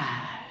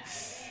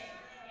size.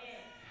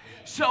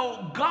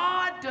 So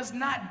God does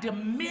not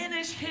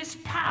diminish his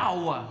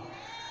power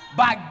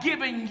by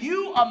giving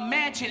you a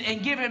mansion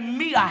and giving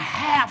me a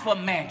half a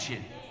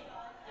mansion.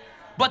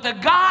 But the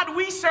God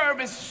we serve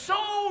is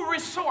so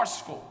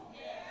resourceful,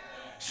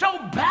 so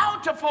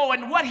bountiful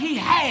in what he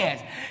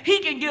has. He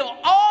can give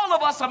all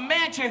of us a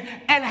mansion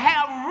and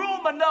have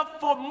room enough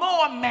for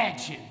more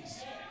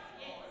mansions.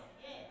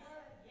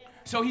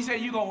 So he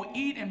said, you're going to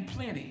eat in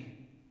plenty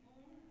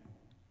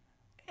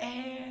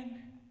and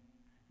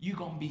you're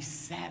going to be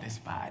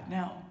satisfied.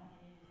 Now,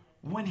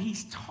 when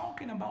he's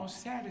talking about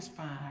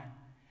satisfied,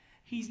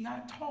 he's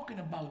not talking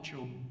about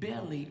your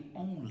belly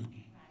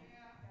only.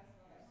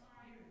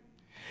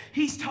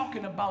 He's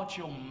talking about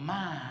your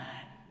mind,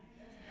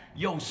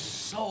 your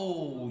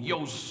soul,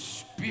 your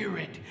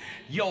spirit,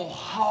 your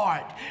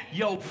heart,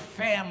 your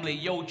family,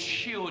 your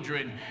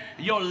children,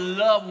 your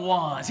loved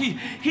ones.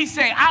 He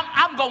said,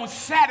 I'm going to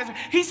satisfy.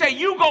 He said,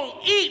 you're going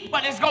to eat,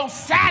 but it's going to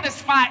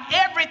satisfy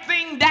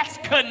everything that's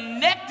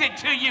connected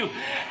to you.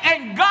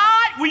 And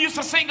God, we used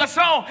to sing a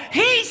song,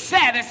 he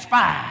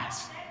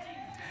satisfies.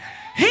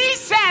 He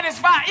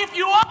satisfies if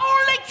you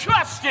only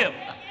trust him.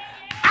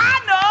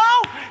 I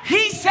know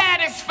he's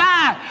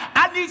satisfied.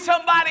 I need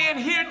somebody in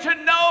here to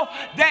know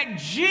that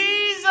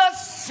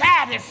Jesus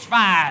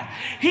satisfies.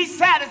 He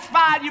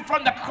satisfied you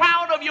from the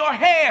crown of your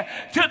hair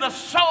to the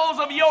soles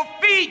of your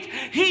feet.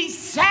 He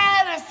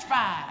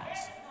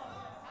satisfies.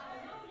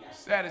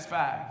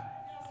 Satisfies.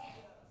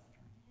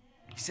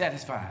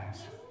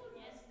 Satisfies.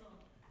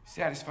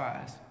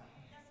 Satisfies.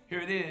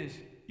 Here it is.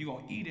 You're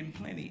going to eat in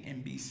plenty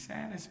and be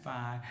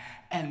satisfied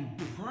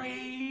and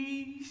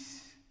praise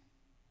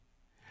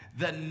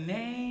the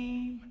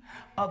name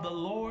of the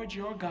Lord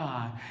your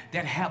God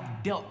that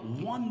have dealt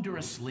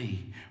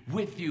wondrously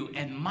with you,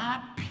 and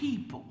my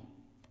people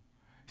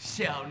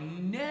shall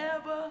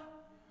never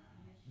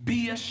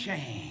be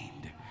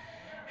ashamed.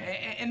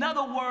 In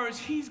other words,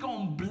 he's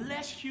going to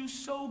bless you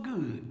so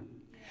good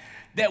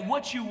that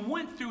what you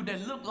went through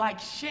that looked like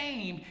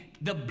shame,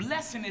 the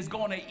blessing is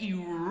going to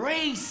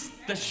erase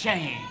the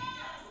shame.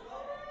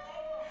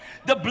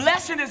 The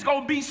blessing is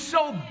going to be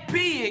so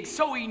big,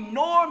 so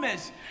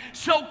enormous,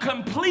 so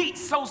complete,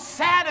 so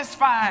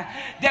satisfying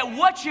that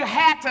what you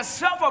had to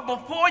suffer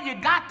before you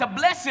got the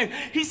blessing,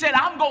 he said,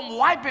 I'm going to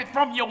wipe it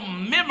from your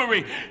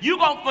memory. You're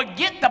going to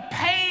forget the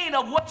pain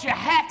of what you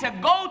had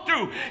to go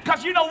through.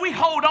 Because, you know, we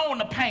hold on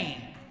to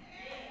pain.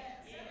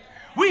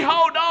 We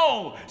hold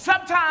on.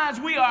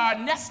 Sometimes we are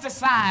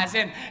anesthetized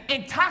and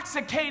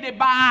intoxicated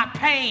by our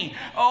pain.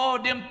 Oh,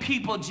 them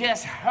people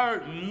just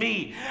hurt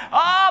me.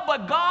 Oh,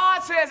 but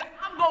God says,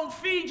 I'm going to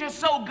feed you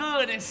so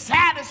good and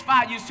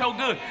satisfy you so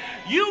good.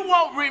 You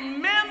won't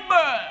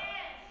remember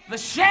the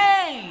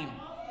shame.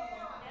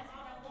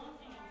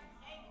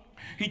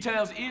 He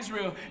tells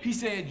Israel, he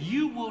said,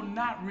 you will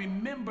not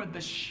remember the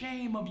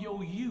shame of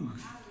your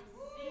youth.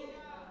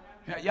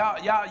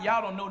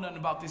 Y'all don't know nothing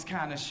about this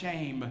kind of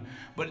shame,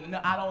 but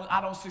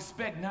I don't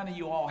suspect none of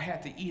you all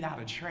had to eat out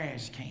of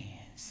trash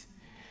cans.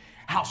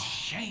 How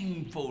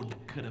shameful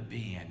that could have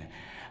been.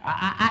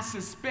 I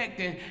suspect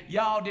that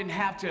y'all didn't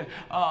have to,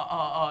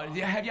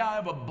 have y'all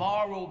ever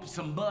borrowed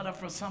some butter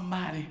from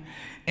somebody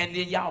and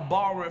then y'all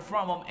borrow it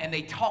from them and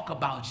they talk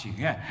about you?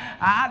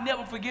 I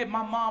never forget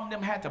my mom and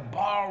them had to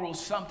borrow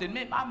something.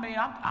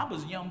 I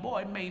was a young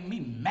boy. It made me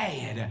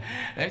mad.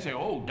 They said,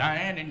 oh,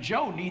 Diane and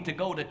Joe need to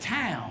go to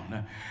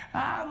town.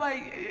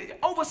 Like,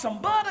 over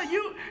some butter?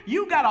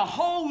 You got a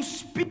whole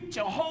speech,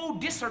 a whole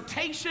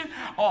dissertation,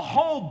 a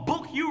whole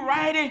book you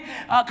writing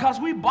because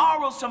we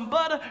borrowed some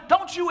butter?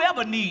 Don't you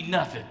ever need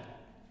nothing.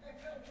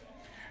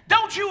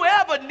 Don't you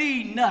ever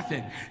need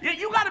nothing.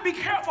 You got to be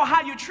careful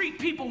how you treat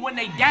people when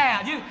they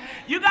down.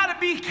 You got to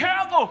be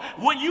careful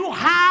when you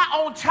high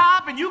on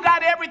top and you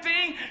got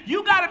everything.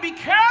 You got to be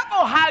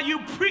careful how you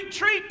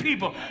treat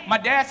people. My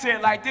dad said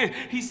it like this.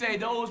 He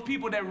said, those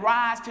people that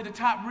rise to the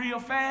top real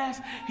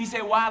fast, he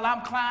said, while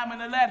I'm climbing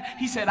the ladder,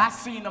 he said, I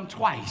seen them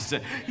twice.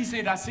 He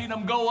said, I seen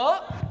them go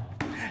up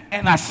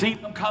and I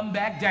seen them come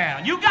back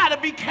down. You got to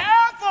be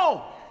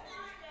careful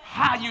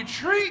how you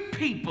treat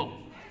people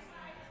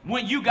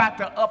when you got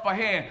the upper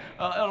hand.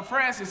 Elder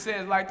Francis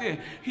says like this.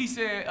 He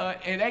said,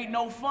 it ain't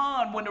no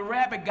fun when the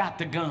rabbit got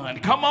the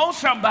gun. Come on,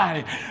 somebody.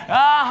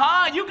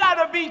 You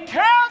got to be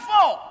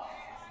careful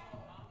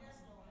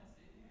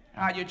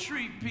how you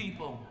treat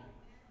people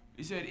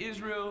He said,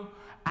 Israel,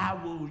 I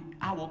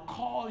will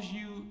cause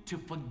you to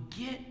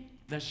forget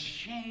the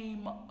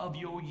shame of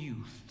your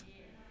youth.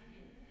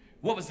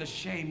 What was the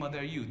shame of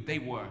their youth? They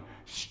were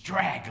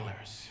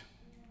stragglers.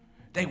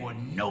 They were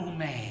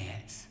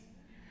nomads.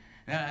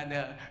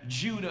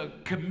 Judah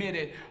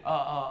committed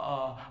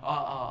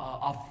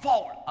a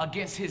fault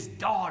against his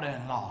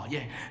daughter-in-law.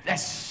 Yeah,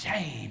 that's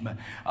shame.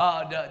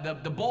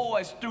 The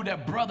boys threw their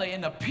brother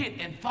in the pit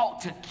and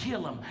thought to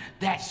kill him.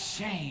 That's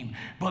shame.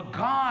 But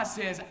God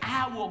says,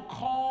 I will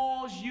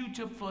cause you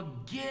to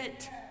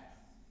forget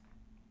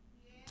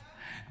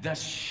the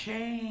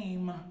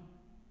shame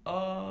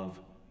of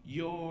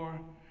your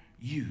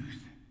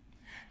youth.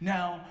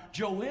 Now,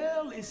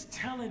 Joel is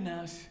telling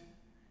us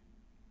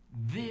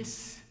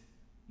this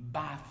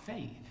by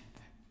faith,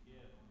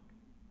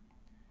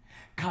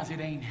 because it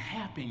ain't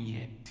happened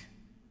yet.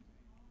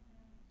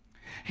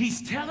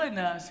 He's telling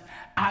us,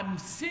 I'm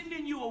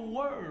sending you a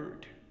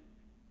word,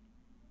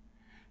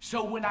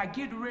 so when I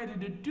get ready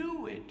to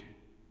do it,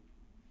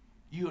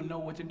 you'll know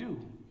what to do,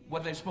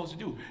 what they're supposed to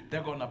do.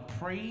 They're going to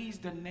praise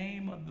the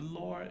name of the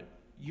Lord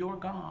your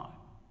God.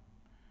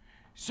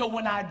 So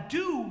whenever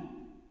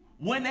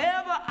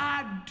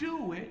I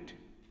do it,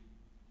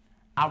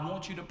 I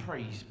want you to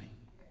praise me.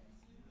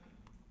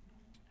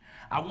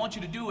 I want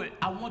you to do it.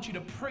 I want you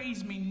to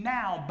praise me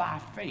now by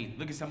faith.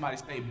 Look at somebody,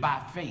 say,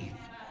 by faith.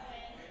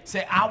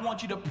 Say, I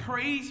want you to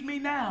praise me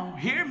now.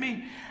 Hear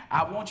me.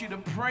 I want you to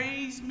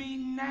praise me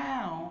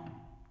now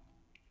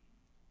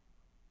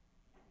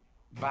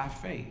by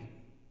faith.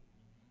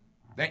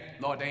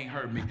 Lord, they ain't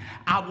heard me.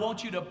 I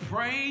want you to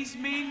praise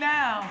me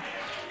now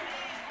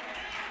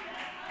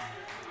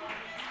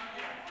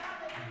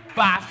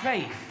by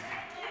faith.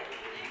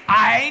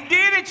 I ain't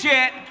did it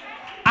yet.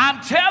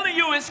 I'm telling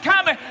you it's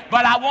coming,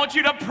 but I want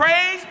you to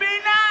praise me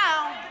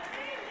now.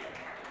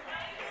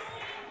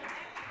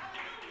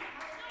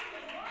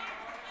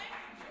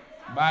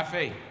 By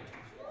faith.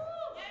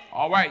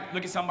 All right,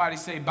 look at somebody,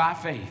 say by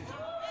faith.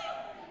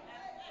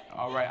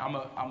 All right, I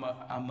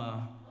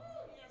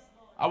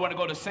want to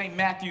go to St.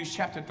 Matthew's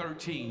chapter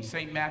 13.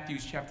 St.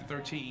 Matthew's chapter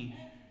 13.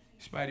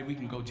 Spidey, we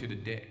can go to the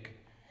deck.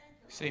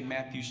 St.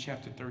 Matthew's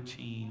chapter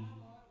 13.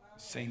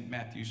 St.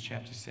 Matthew's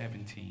chapter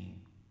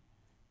 17.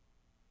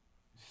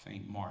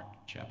 St. Mark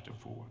chapter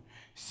 4.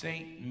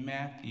 St.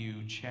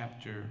 Matthew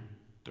chapter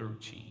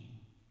 13,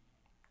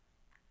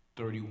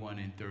 31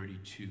 and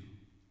 32.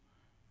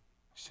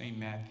 St.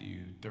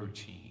 Matthew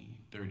 13,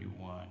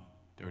 31,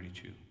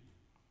 32.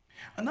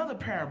 Another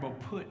parable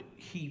put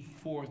he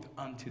forth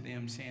unto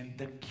them, saying,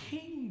 the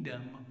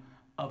kingdom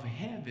of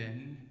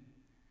heaven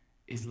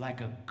is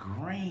like a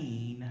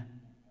grain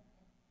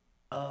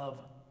of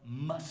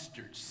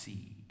mustard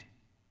seed,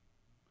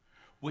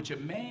 which a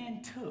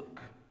man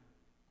took.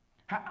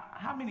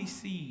 How many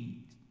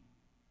seeds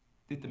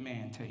did the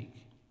man take?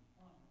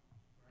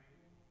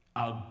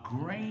 A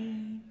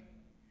grain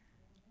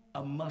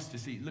of mustard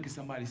seed. Look at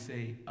somebody,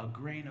 say, a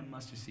grain of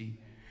mustard seed.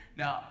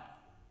 Now,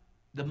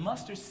 the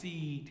mustard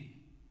seed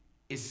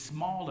is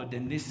smaller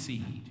than this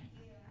seed.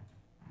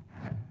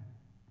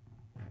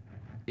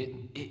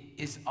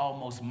 It's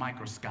almost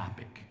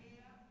microscopic.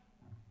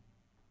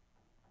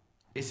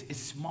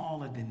 It's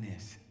smaller than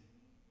this.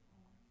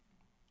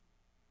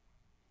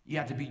 You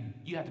have to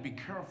be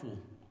careful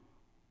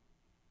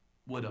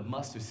with a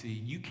mustard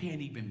seed. You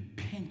can't even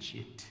pinch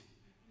it.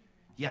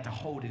 You have to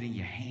hold it in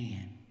your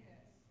hand.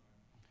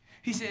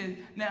 He said,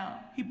 now,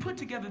 he put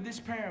together this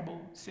parable,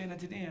 saying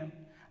unto them,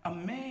 a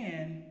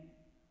man,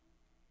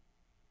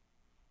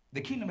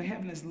 the kingdom of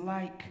heaven is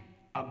like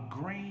a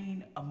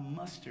grain of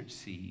mustard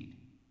seed,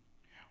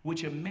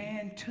 which a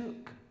man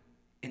took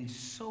and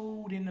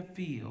sowed in the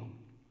field,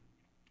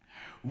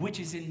 which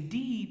is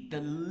indeed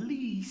the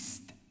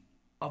least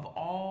of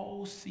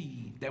all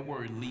seed. That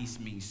word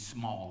least means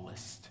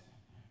smallest.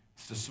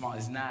 It's the small.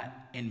 It's not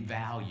in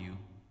value,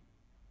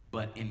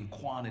 but in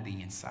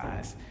quantity and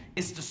size.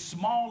 It's the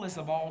smallest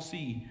of all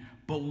seed.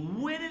 But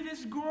when it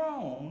is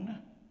grown,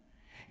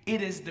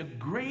 it is the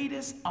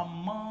greatest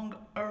among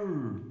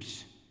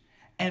herbs,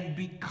 and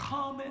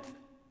becometh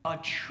a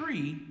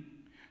tree,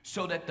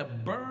 so that the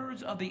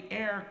birds of the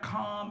air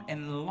come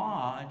and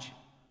lodge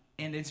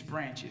in its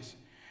branches.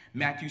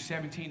 Matthew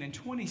 17 and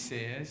 20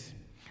 says,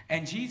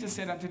 and Jesus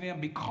said unto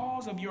them,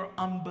 because of your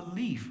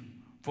unbelief,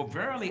 for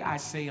verily I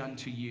say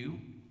unto you,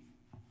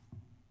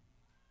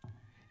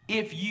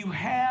 if you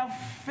have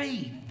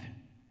faith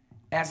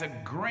as a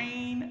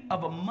grain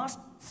of a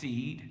mustard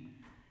seed,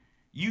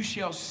 you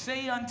shall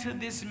say unto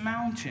this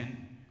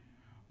mountain,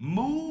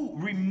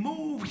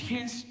 remove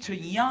hence to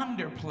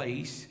yonder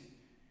place,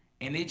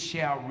 and it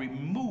shall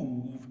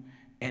remove,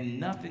 and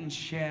nothing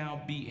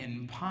shall be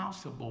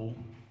impossible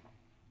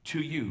to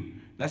you.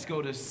 Let's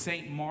go to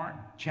St. Mark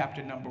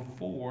chapter number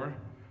 4,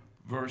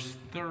 verse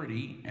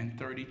 30 and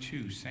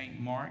 32. St.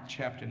 Mark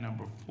chapter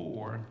number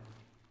 4,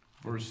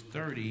 verse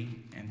 30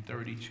 and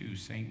 32.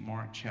 St.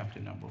 Mark chapter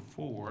number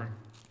 4,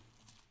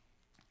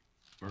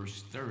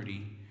 verse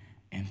 30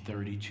 and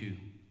 32.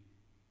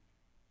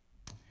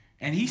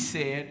 And he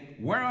said,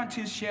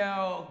 whereunto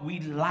shall we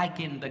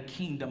liken the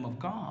kingdom of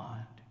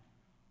God?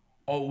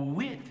 Or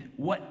with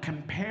what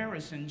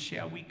comparison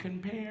shall we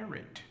compare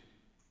it?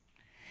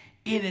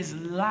 It is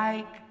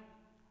like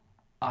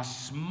a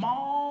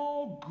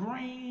small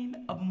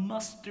grain of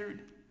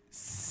mustard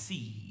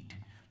seed.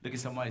 Look at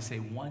somebody say,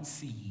 one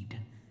seed.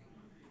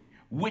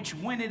 Which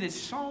when it is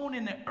sown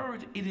in the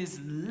earth, it is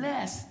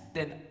less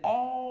than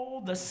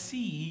all the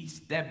seeds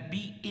that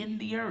be in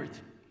the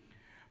earth.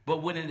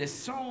 But when it is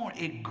sown,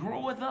 it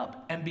groweth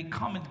up and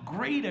becometh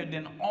greater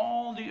than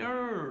all the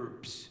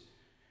herbs,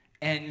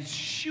 and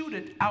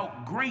shooteth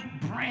out great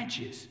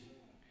branches,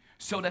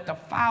 so that the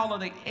fowl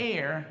of the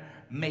air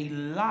may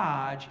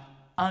lodge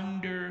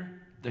under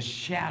the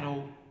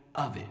shadow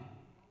of it.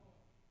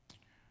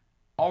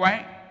 All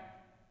right?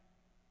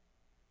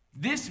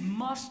 This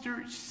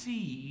mustard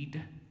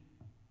seed,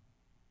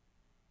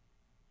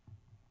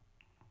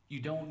 you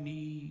don't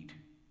need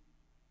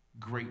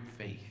great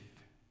faith.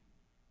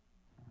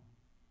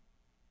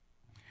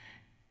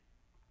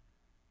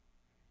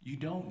 You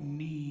don't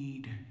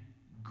need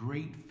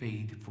great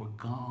faith for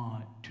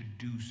God to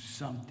do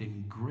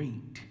something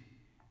great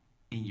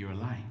in your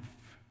life.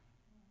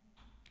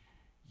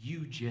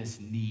 You just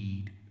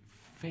need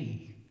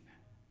faith.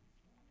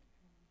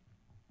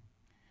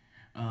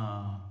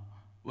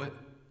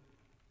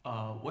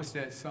 What's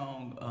that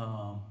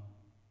song?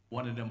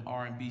 One of them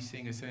R&B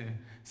singers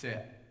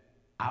said,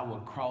 I will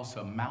cross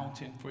a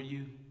mountain for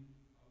you.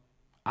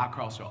 I'll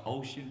cross an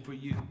ocean for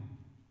you.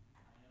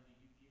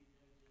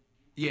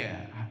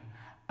 Yeah.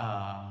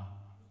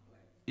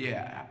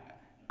 Yeah.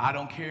 I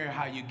don't care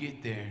how you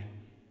get there.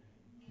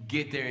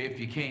 Get there if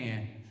you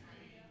can.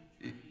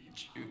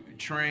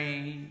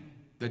 Train,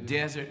 the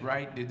desert,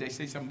 right? Did they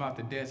say something about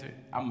the desert?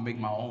 I'm gonna make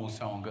my own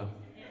song up.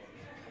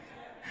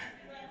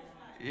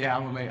 Yeah,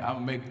 I'm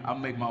gonna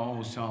make my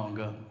own song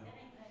up.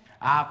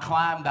 I'll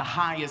climb the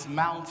highest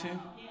mountain.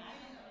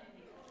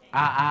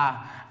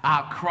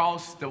 I'll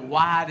cross the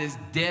widest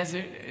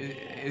desert.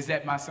 Is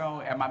that my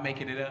song? Am I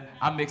making it up?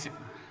 I'm mixing.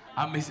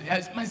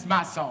 It's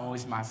my song.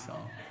 It's my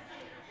song.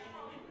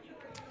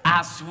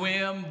 I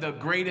swim the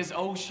greatest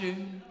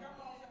ocean.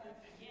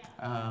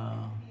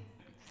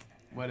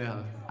 What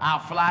else? I'll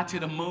fly to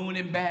the moon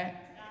and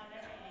back.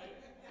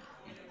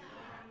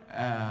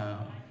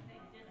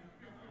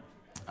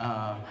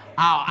 I'll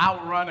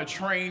outrun a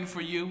train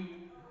for you.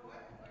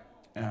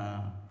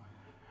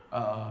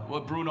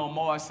 What Bruno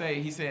Mars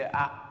say? He said,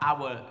 I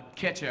would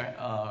catch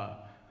a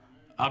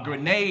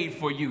grenade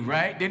for you,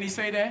 right? Didn't he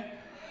say that?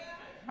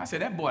 I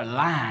said, that boy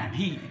lying.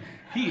 He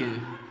is.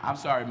 I'm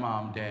sorry,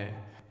 Mom, Dad.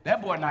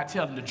 That boy not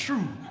telling the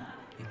truth.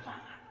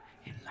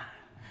 He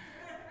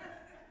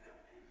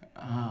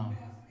lying.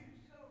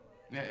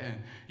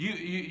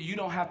 You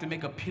don't have to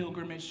make a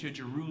pilgrimage to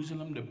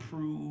Jerusalem to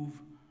prove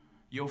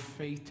your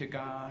faith to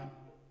God.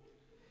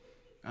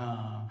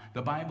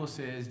 The Bible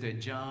says that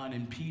John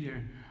and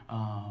Peter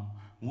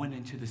went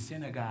into the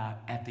synagogue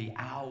at the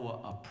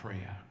hour of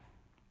prayer.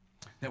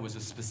 There was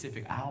a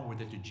specific hour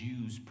that the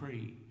Jews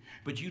prayed.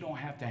 But you don't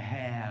have to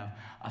have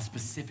a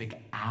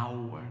specific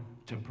hour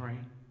to pray.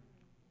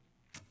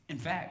 In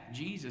fact,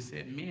 Jesus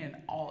said men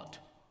ought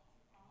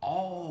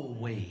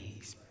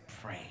always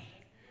pray.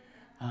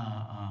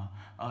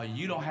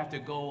 You don't have to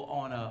go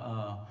on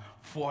a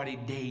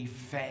 40-day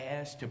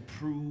fast to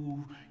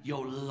prove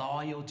your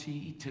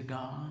loyalty to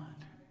God.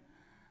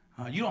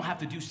 You don't have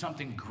to do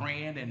something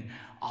grand and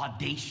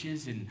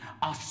audacious and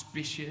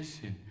auspicious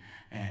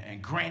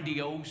and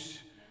grandiose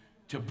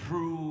to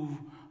prove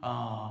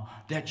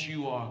that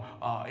you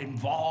are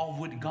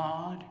involved with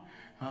God.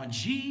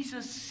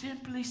 Jesus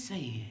simply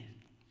said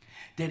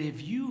that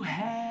if you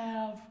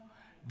have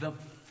the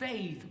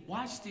faith,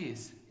 watch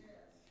this,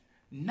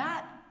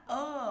 not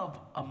of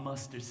a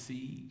mustard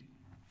seed,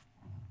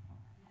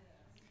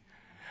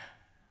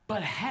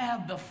 but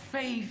have the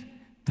faith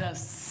the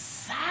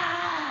size,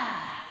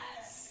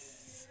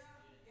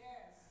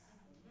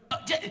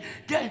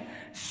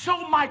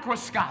 so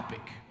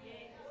microscopic,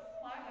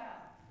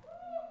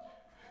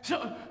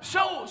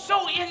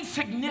 so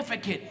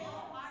insignificant,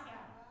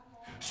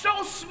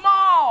 so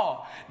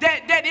small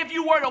that if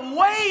you were to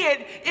weigh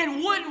it, it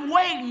wouldn't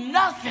weigh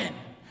nothing.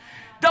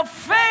 The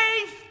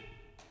faith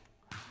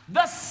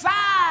the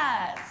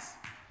size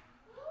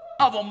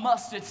of a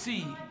mustard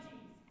seed.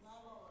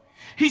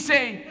 He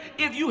said,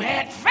 if you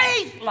had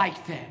faith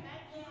like that,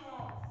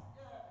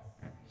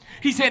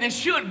 he said it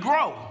should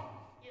grow.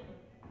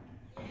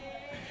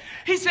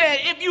 He said,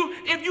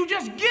 if you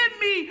just give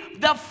me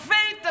the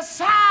faith the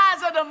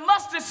size of the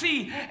mustard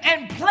seed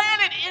and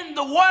plant it in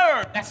the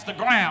word. That's the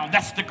ground.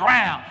 That's the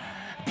ground.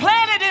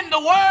 Plant it in the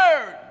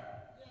word.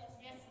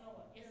 Yes, Lord.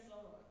 Yes,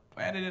 Lord.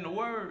 Plant it in the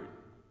word.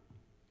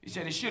 He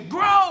said it should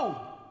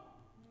grow.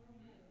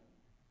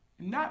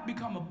 Not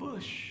become a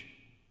bush.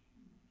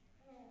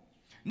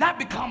 Not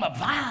become a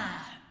vine.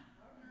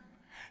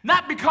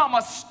 Not become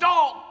a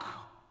stalk.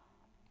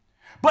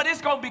 But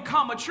it's going to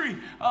become a tree.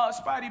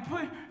 Spidey,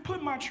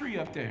 put my tree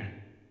up there.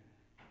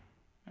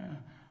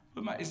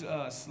 It's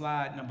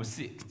slide number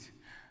 6.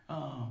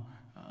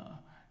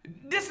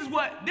 This is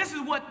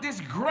what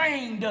this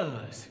grain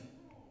does.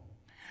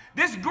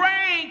 This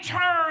grain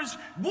turns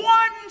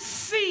one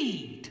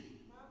seed.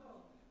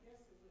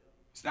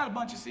 It's not a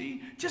bunch of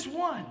seed, just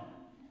one.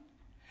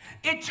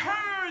 It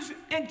turns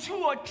into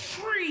a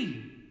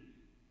tree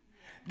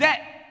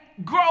that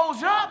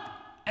grows up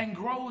and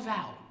grows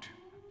out.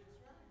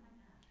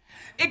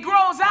 It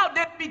grows out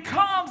that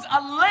becomes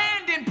a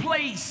landing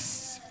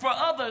place for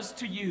others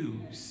to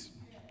use.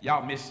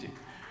 Y'all missed it.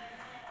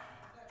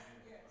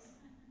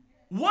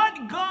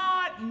 What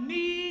God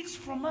needs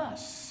from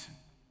us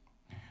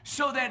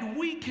so that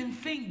we can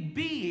think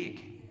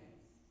big,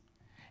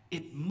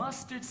 it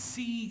mustard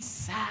seed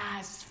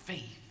size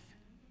faith.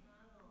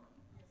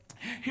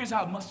 Here's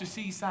how mustard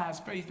seed size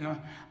faith,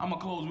 now I'm going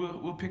to close,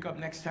 we'll pick up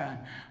next time.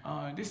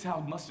 This is how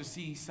mustard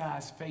seed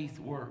size faith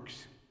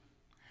works.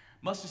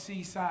 Mustard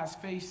seed size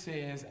faith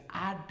says,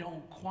 I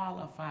don't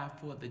qualify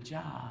for the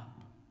job,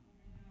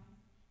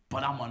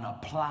 but I'm going to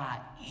apply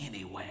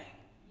anyway.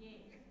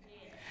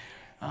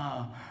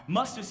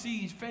 Mustard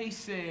seed faith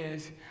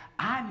says,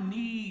 I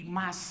need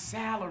my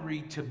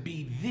salary to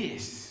be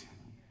this,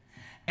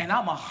 and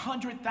I'm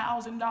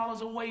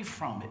 $100,000 away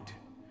from it.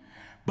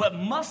 But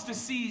mustard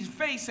seed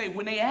faith say,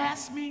 when they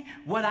ask me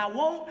what I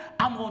want,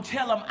 I'm going to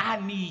tell them I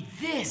need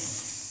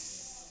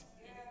this.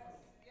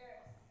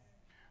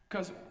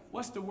 Because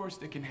what's the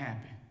worst that can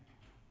happen?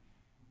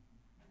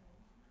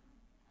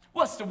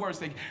 What's the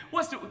worst that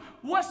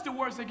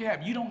can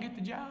happen? You don't get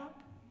the job?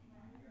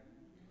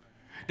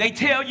 They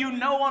tell you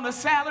no on the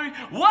salary.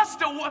 Why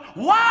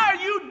are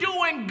you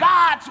doing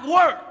God's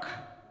work?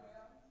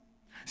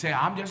 Say,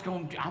 I'm just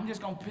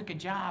gonna pick a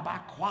job I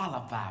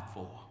qualify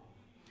for.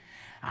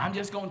 I'm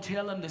just gonna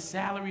tell them the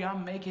salary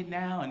I'm making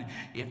now, and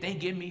if they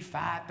give me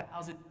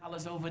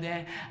 $5,000 over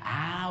there,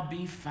 I'll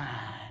be fine.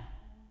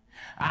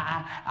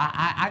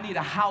 I need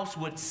a house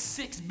with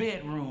 6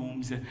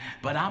 bedrooms,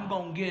 but I'm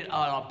gonna get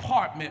an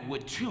apartment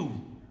with 2.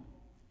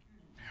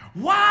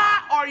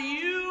 Why are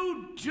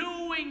you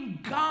doing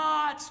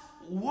God's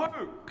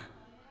work?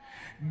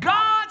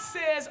 God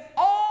says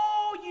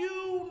all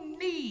you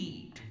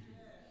need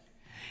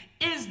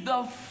is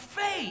the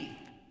faith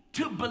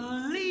to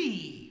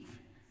believe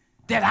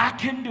that I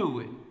can do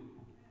it.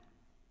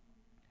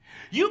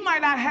 You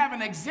might not have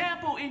an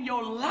example in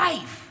your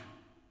life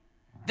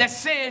that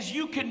says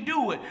you can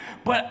do it,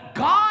 but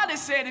God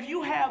has said if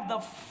you have the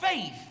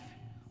faith,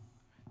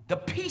 the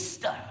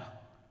pista,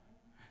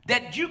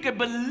 that you can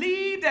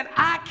believe that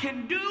I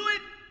can do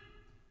it,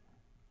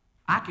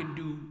 I can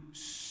do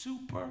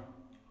super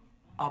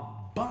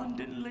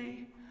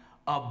abundantly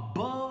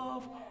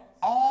above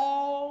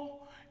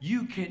all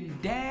you can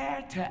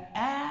dare to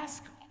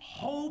ask,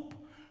 hope,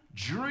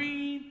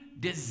 dream,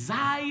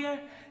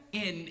 desire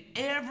in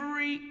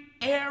every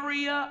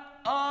area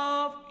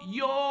of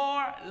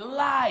your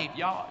life.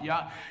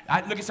 Y'all,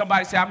 I look at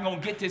somebody and say, I'm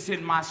going to get this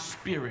in my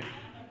spirit.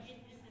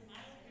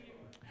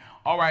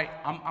 All right,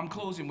 I'm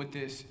closing with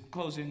this.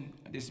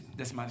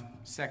 That's my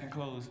second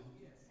close.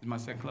 It's my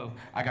second close.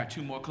 I got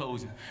 2 more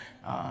closing.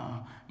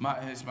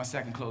 It's my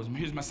second close.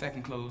 Here's my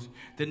second close.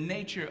 The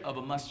nature of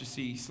a mustard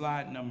seed.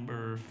 Slide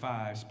number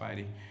 5,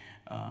 Spidey.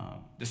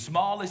 The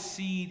smallest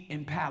seed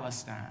in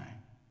Palestine,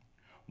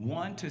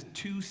 1 to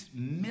 2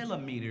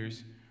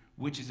 millimeters,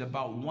 which is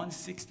about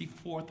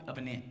 1/64 of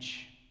an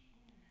inch.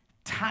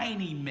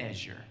 Tiny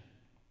measure.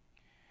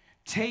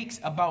 Takes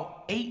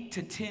about 8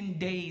 to 10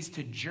 days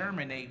to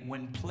germinate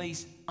when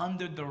placed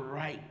under the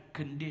right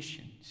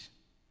conditions.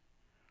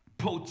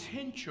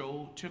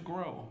 Potential to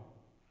grow.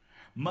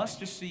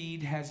 Mustard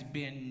seed has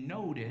been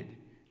noted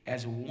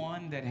as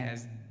one that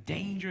has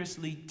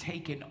dangerously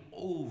taken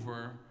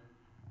over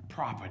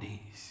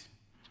properties.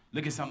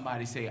 Look at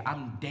somebody say,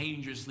 I'm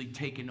dangerously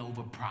taking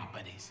over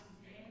properties.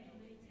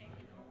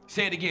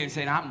 Say it again.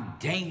 Say, I'm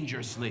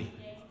dangerously.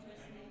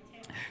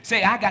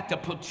 Say, I got the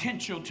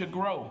potential to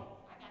grow.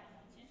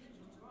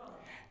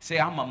 Say,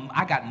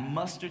 I got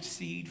mustard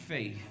seed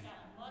faith.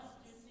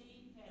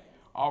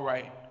 All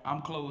right,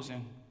 I'm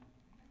closing.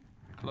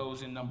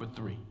 Closing number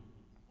 3.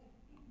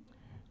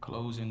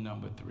 Closing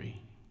number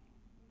 3.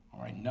 All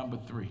right, number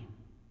 3.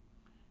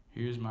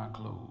 Here's my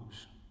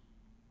close.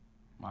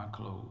 My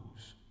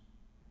close.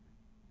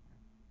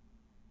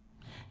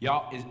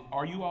 Y'all,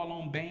 are you all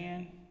on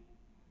band?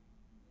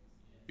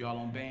 Y'all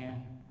on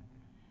band?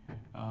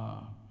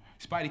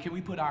 Spidey, can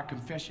we put our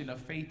confession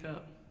of faith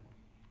up?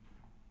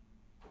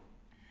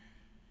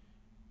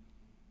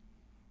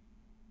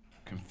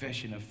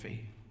 Confession of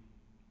faith.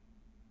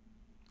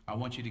 I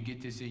want you to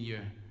get this in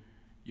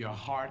your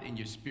heart and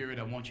your spirit.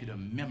 I want you to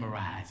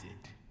memorize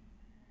it.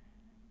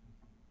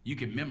 You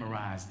can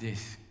memorize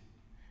this.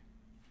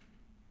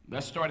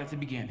 Let's start at the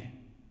beginning.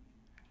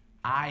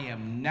 I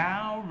am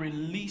now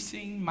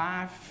releasing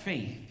my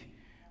faith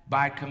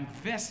by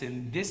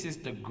confessing this is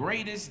the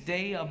greatest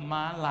day of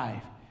my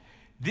life.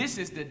 This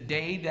is the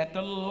day that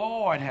the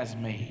Lord has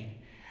made.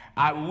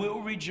 I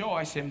will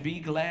rejoice and be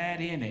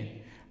glad in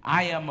it.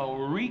 I am a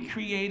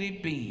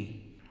recreated being.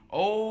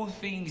 Old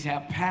things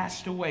have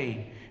passed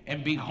away.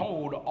 and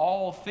behold,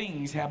 all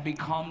things have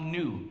become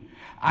new.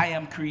 I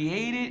am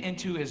created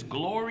into his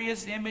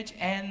glorious image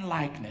and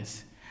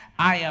likeness.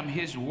 I am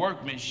his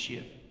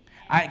workmanship.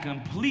 I am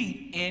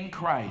complete in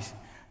Christ.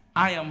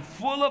 I am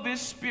full of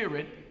his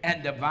spirit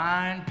and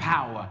divine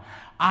power.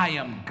 I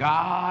am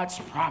God's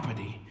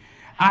property.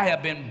 I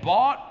have been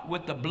bought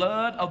with the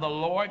blood of the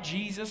Lord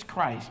Jesus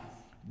Christ.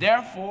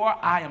 Therefore,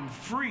 I am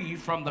free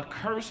from the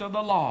curse of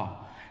the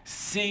law.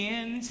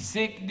 Sin,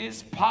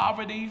 sickness,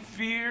 poverty,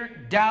 fear,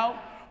 doubt,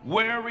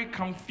 worry,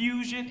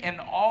 confusion, and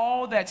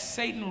all that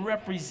Satan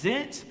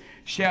represents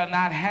shall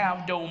not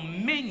have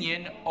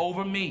dominion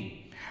over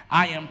me.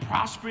 I am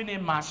prospering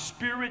in my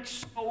spirit,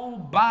 soul,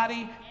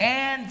 body,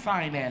 and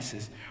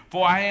finances,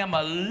 for I am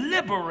a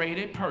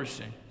liberated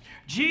person.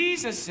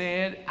 Jesus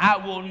said, I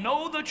will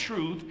know the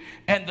truth,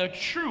 and the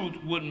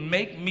truth will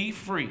make me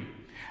free.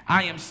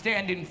 I am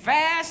standing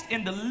fast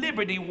in the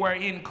liberty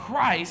wherein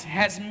Christ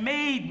has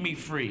made me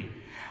free.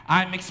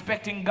 I'm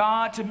expecting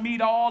God to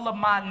meet all of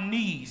my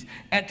needs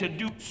and to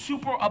do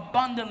super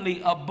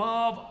abundantly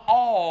above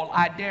all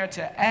I dare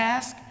to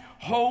ask,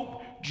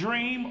 hope,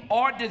 dream,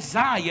 or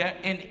desire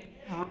in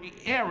every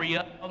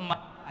area of my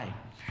life.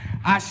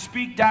 I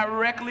speak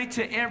directly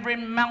to every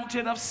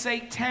mountain of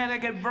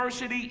satanic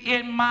adversity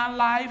in my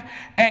life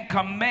and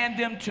command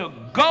them to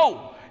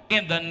go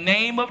in the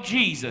name of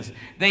Jesus.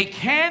 They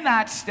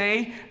cannot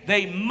stay.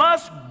 They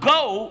must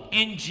go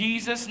in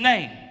Jesus'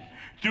 name.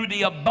 Through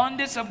the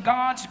abundance of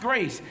God's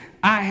grace,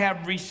 I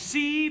have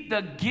received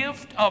the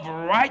gift of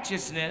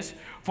righteousness,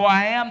 for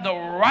I am the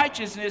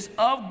righteousness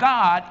of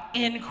God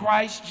in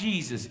Christ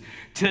Jesus.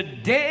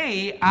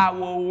 Today, I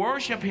will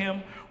worship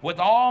him with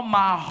all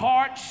my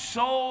heart,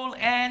 soul,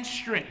 and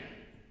strength.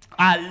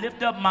 I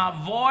lift up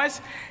my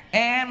voice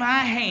and my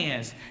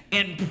hands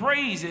in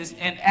praises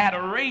and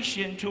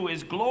adoration to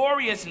his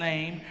glorious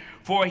name,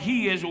 for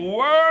he is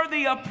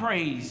worthy of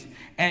praise,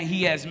 and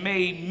he has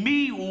made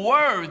me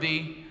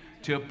worthy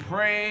to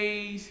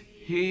praise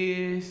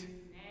his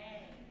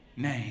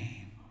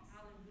name.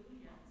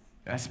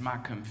 That's my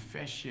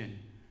confession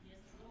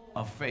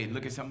of faith.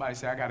 Look at somebody and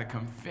say, I got a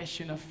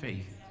confession of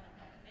faith.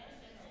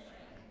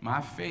 My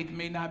faith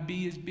may not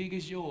be as big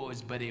as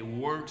yours, but it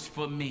works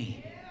for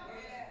me.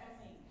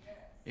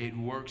 It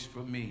works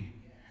for me.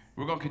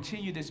 We're going to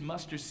continue this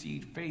mustard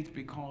seed faith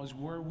because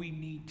where we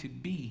need to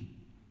be,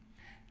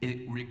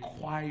 it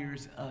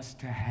requires us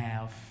to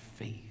have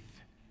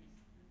faith.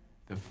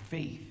 The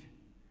faith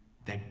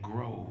that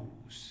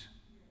grows.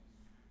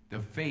 The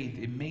faith,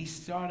 it may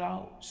start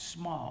out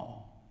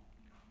small,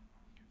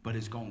 but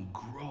it's going to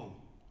grow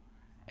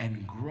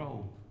and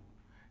grow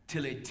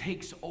till it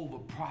takes over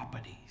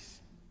properties.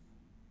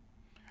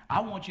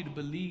 I want you to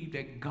believe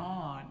that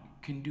God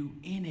can do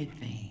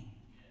anything.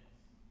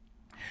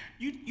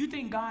 You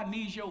think God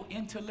needs your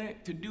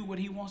intellect to do what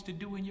he wants to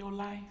do in your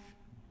life?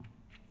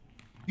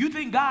 You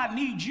think God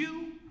needs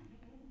you?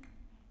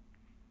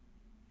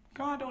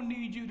 God don't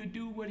need you to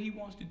do what he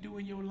wants to do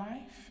in your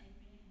life.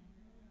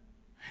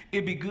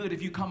 It'd be good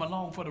if you come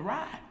along for the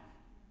ride,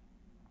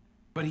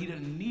 but he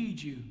doesn't need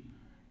you.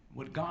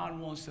 What God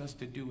wants us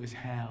to do is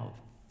have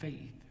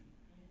faith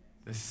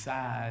the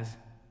size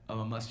of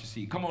a mustard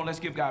seed. Come on, let's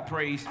give God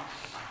praise.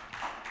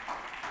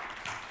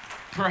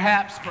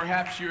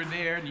 Perhaps you're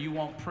there and you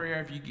want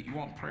prayer. If you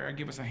want prayer,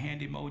 give us a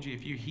hand emoji.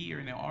 If you're here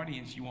in the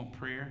audience, you want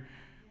prayer,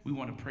 we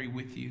want to pray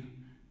with you.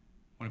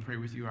 I want to pray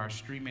with you, our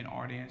streaming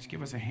audience.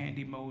 Give us a hand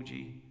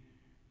emoji.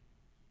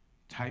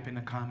 Type in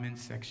the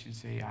comments section,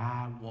 say,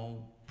 I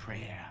want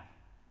prayer.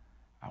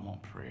 I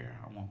want prayer.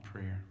 I want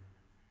prayer.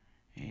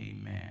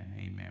 Amen.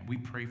 Amen. We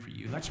pray for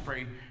you. Let's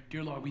pray.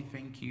 Dear Lord, we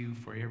thank you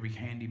for every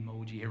hand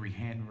emoji, every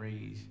hand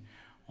raised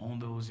on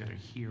those that are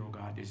here, oh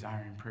God,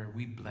 desiring prayer.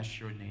 We bless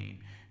your name.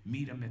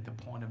 Meet them at the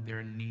point of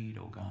their need,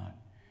 oh God,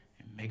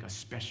 and make a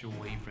special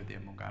way for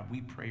them, oh God.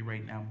 We pray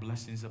right now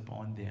blessings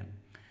upon them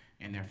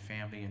and their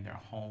family and their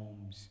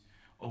homes,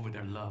 over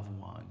their loved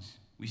ones.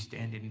 We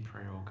stand in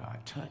prayer, oh God.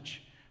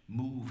 Touch,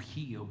 move,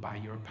 heal by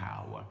your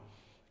power.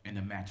 In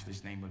the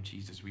matchless name of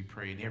Jesus, we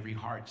pray. And every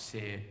heart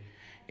said,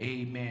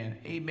 amen.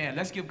 Amen.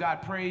 Let's give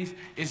God praise.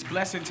 It's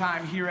blessing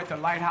time here at the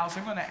Lighthouse.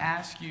 I'm going to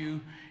ask you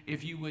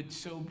if you would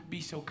be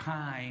so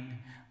kind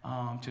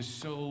to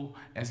sow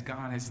as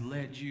God has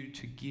led you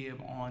to give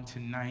on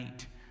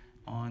tonight.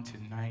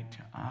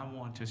 I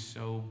want to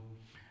sow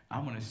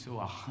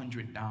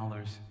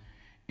 $100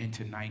 in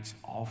tonight's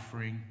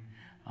offering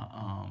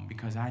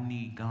because I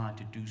need God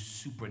to do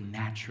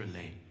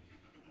supernaturally.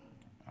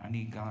 I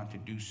need God to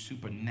do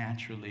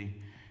supernaturally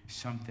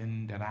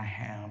something that I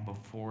have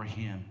before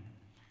him.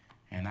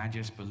 And I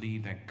just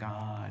believe that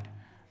God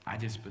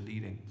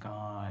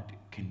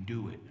can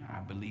do it. I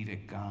believe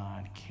that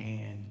God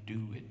can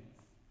do it.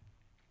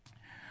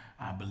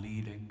 I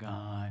believe that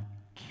God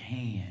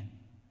can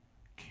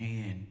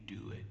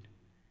do it.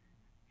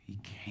 He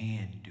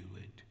can do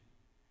it.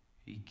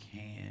 He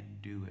can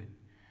do it.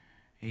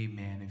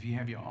 Amen. If you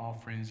have your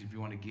offerings, if you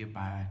want to give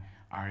by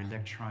our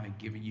electronic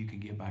giving, you can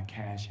give by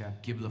Cash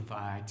App,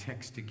 Givelify,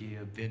 text to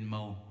give,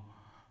 Venmo.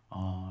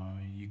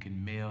 You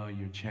can mail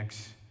your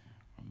checks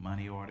or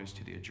money orders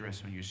to the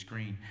address on your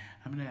screen.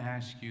 I'm going to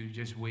ask you to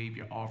just wave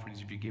your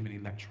offerings. If you're giving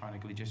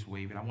electronically, just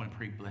wave it. I want to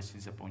pray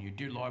blessings upon you.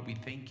 Dear Lord, we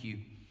thank you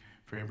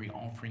for every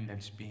offering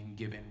that's being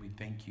given. We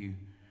thank you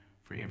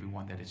for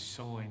everyone that is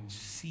sowing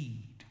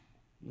seed.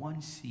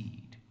 One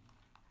seed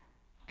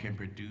can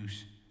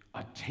produce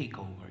a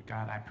takeover.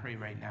 God, I pray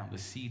right now the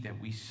seed that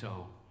we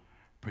sow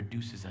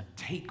produces a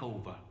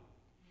takeover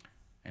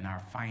in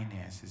our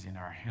finances, in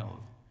our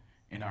health,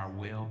 in our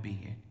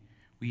well-being.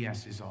 We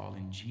ask this all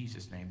in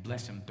Jesus' name.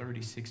 Bless him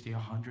 30, 60,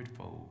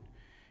 100-fold.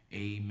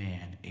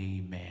 Amen.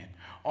 Amen.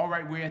 All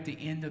right, we're at the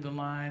end of the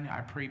line.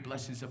 I pray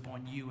blessings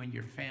upon you and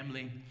your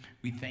family.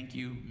 We thank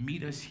you.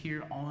 Meet us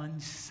here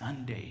on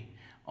Sunday.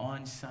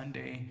 On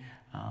Sunday,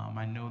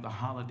 I know the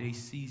holiday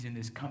season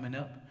is coming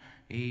up.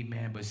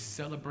 Amen. But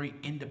celebrate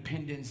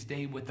Independence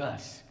Day with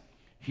us.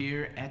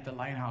 Here at the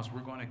Lighthouse, we're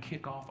going to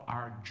kick off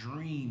our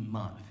Dream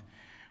Month.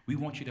 We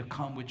want you to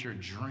come with your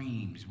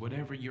dreams,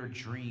 whatever your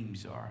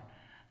dreams are.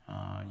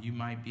 You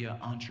might be an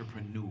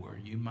entrepreneur.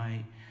 You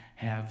might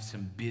have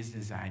some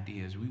business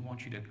ideas. We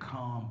want you to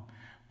come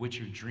with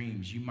your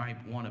dreams. You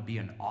might want to be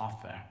an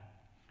author.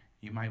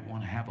 You might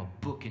want to have a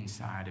book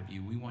inside of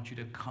you. We want you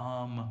to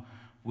come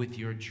with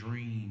your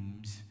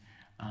dreams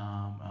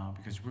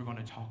because we're going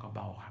to talk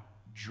about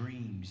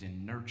dreams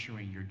and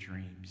nurturing your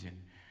dreams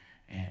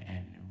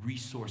and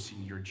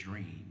resourcing your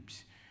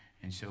dreams.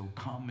 And so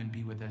come and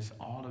be with us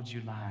all of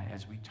July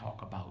as we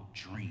talk about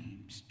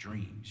dreams,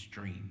 dreams,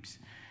 dreams.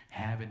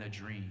 Having a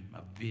dream,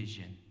 a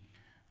vision,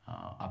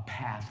 a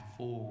path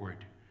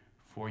forward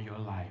for your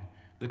life.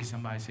 Look at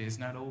somebody and say, it's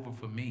not over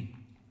for me.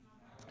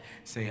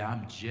 Say,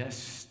 I'm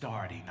just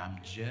starting. I'm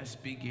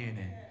just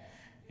beginning.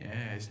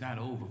 Yeah, it's not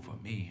over for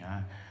me.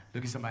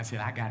 Look at somebody and say,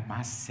 I got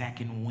my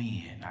second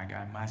win. I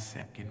got my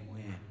second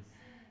win.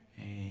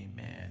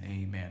 Amen.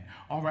 Amen.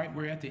 All right,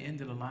 we're at the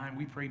end of the line.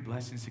 We pray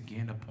blessings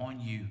again upon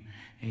you.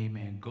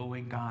 Amen. Go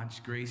in God's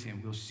grace,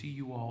 and we'll see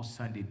you all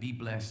Sunday. Be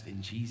blessed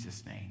in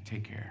Jesus' name.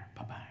 Take care.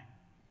 Bye-bye.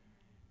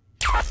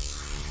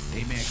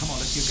 Amen. Come on,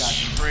 let's give God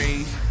some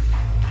praise.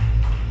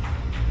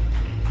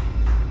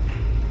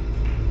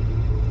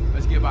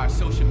 Let's give our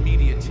social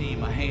media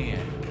team a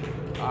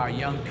hand. Our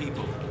young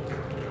people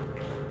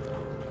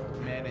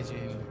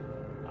managing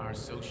our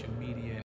social media.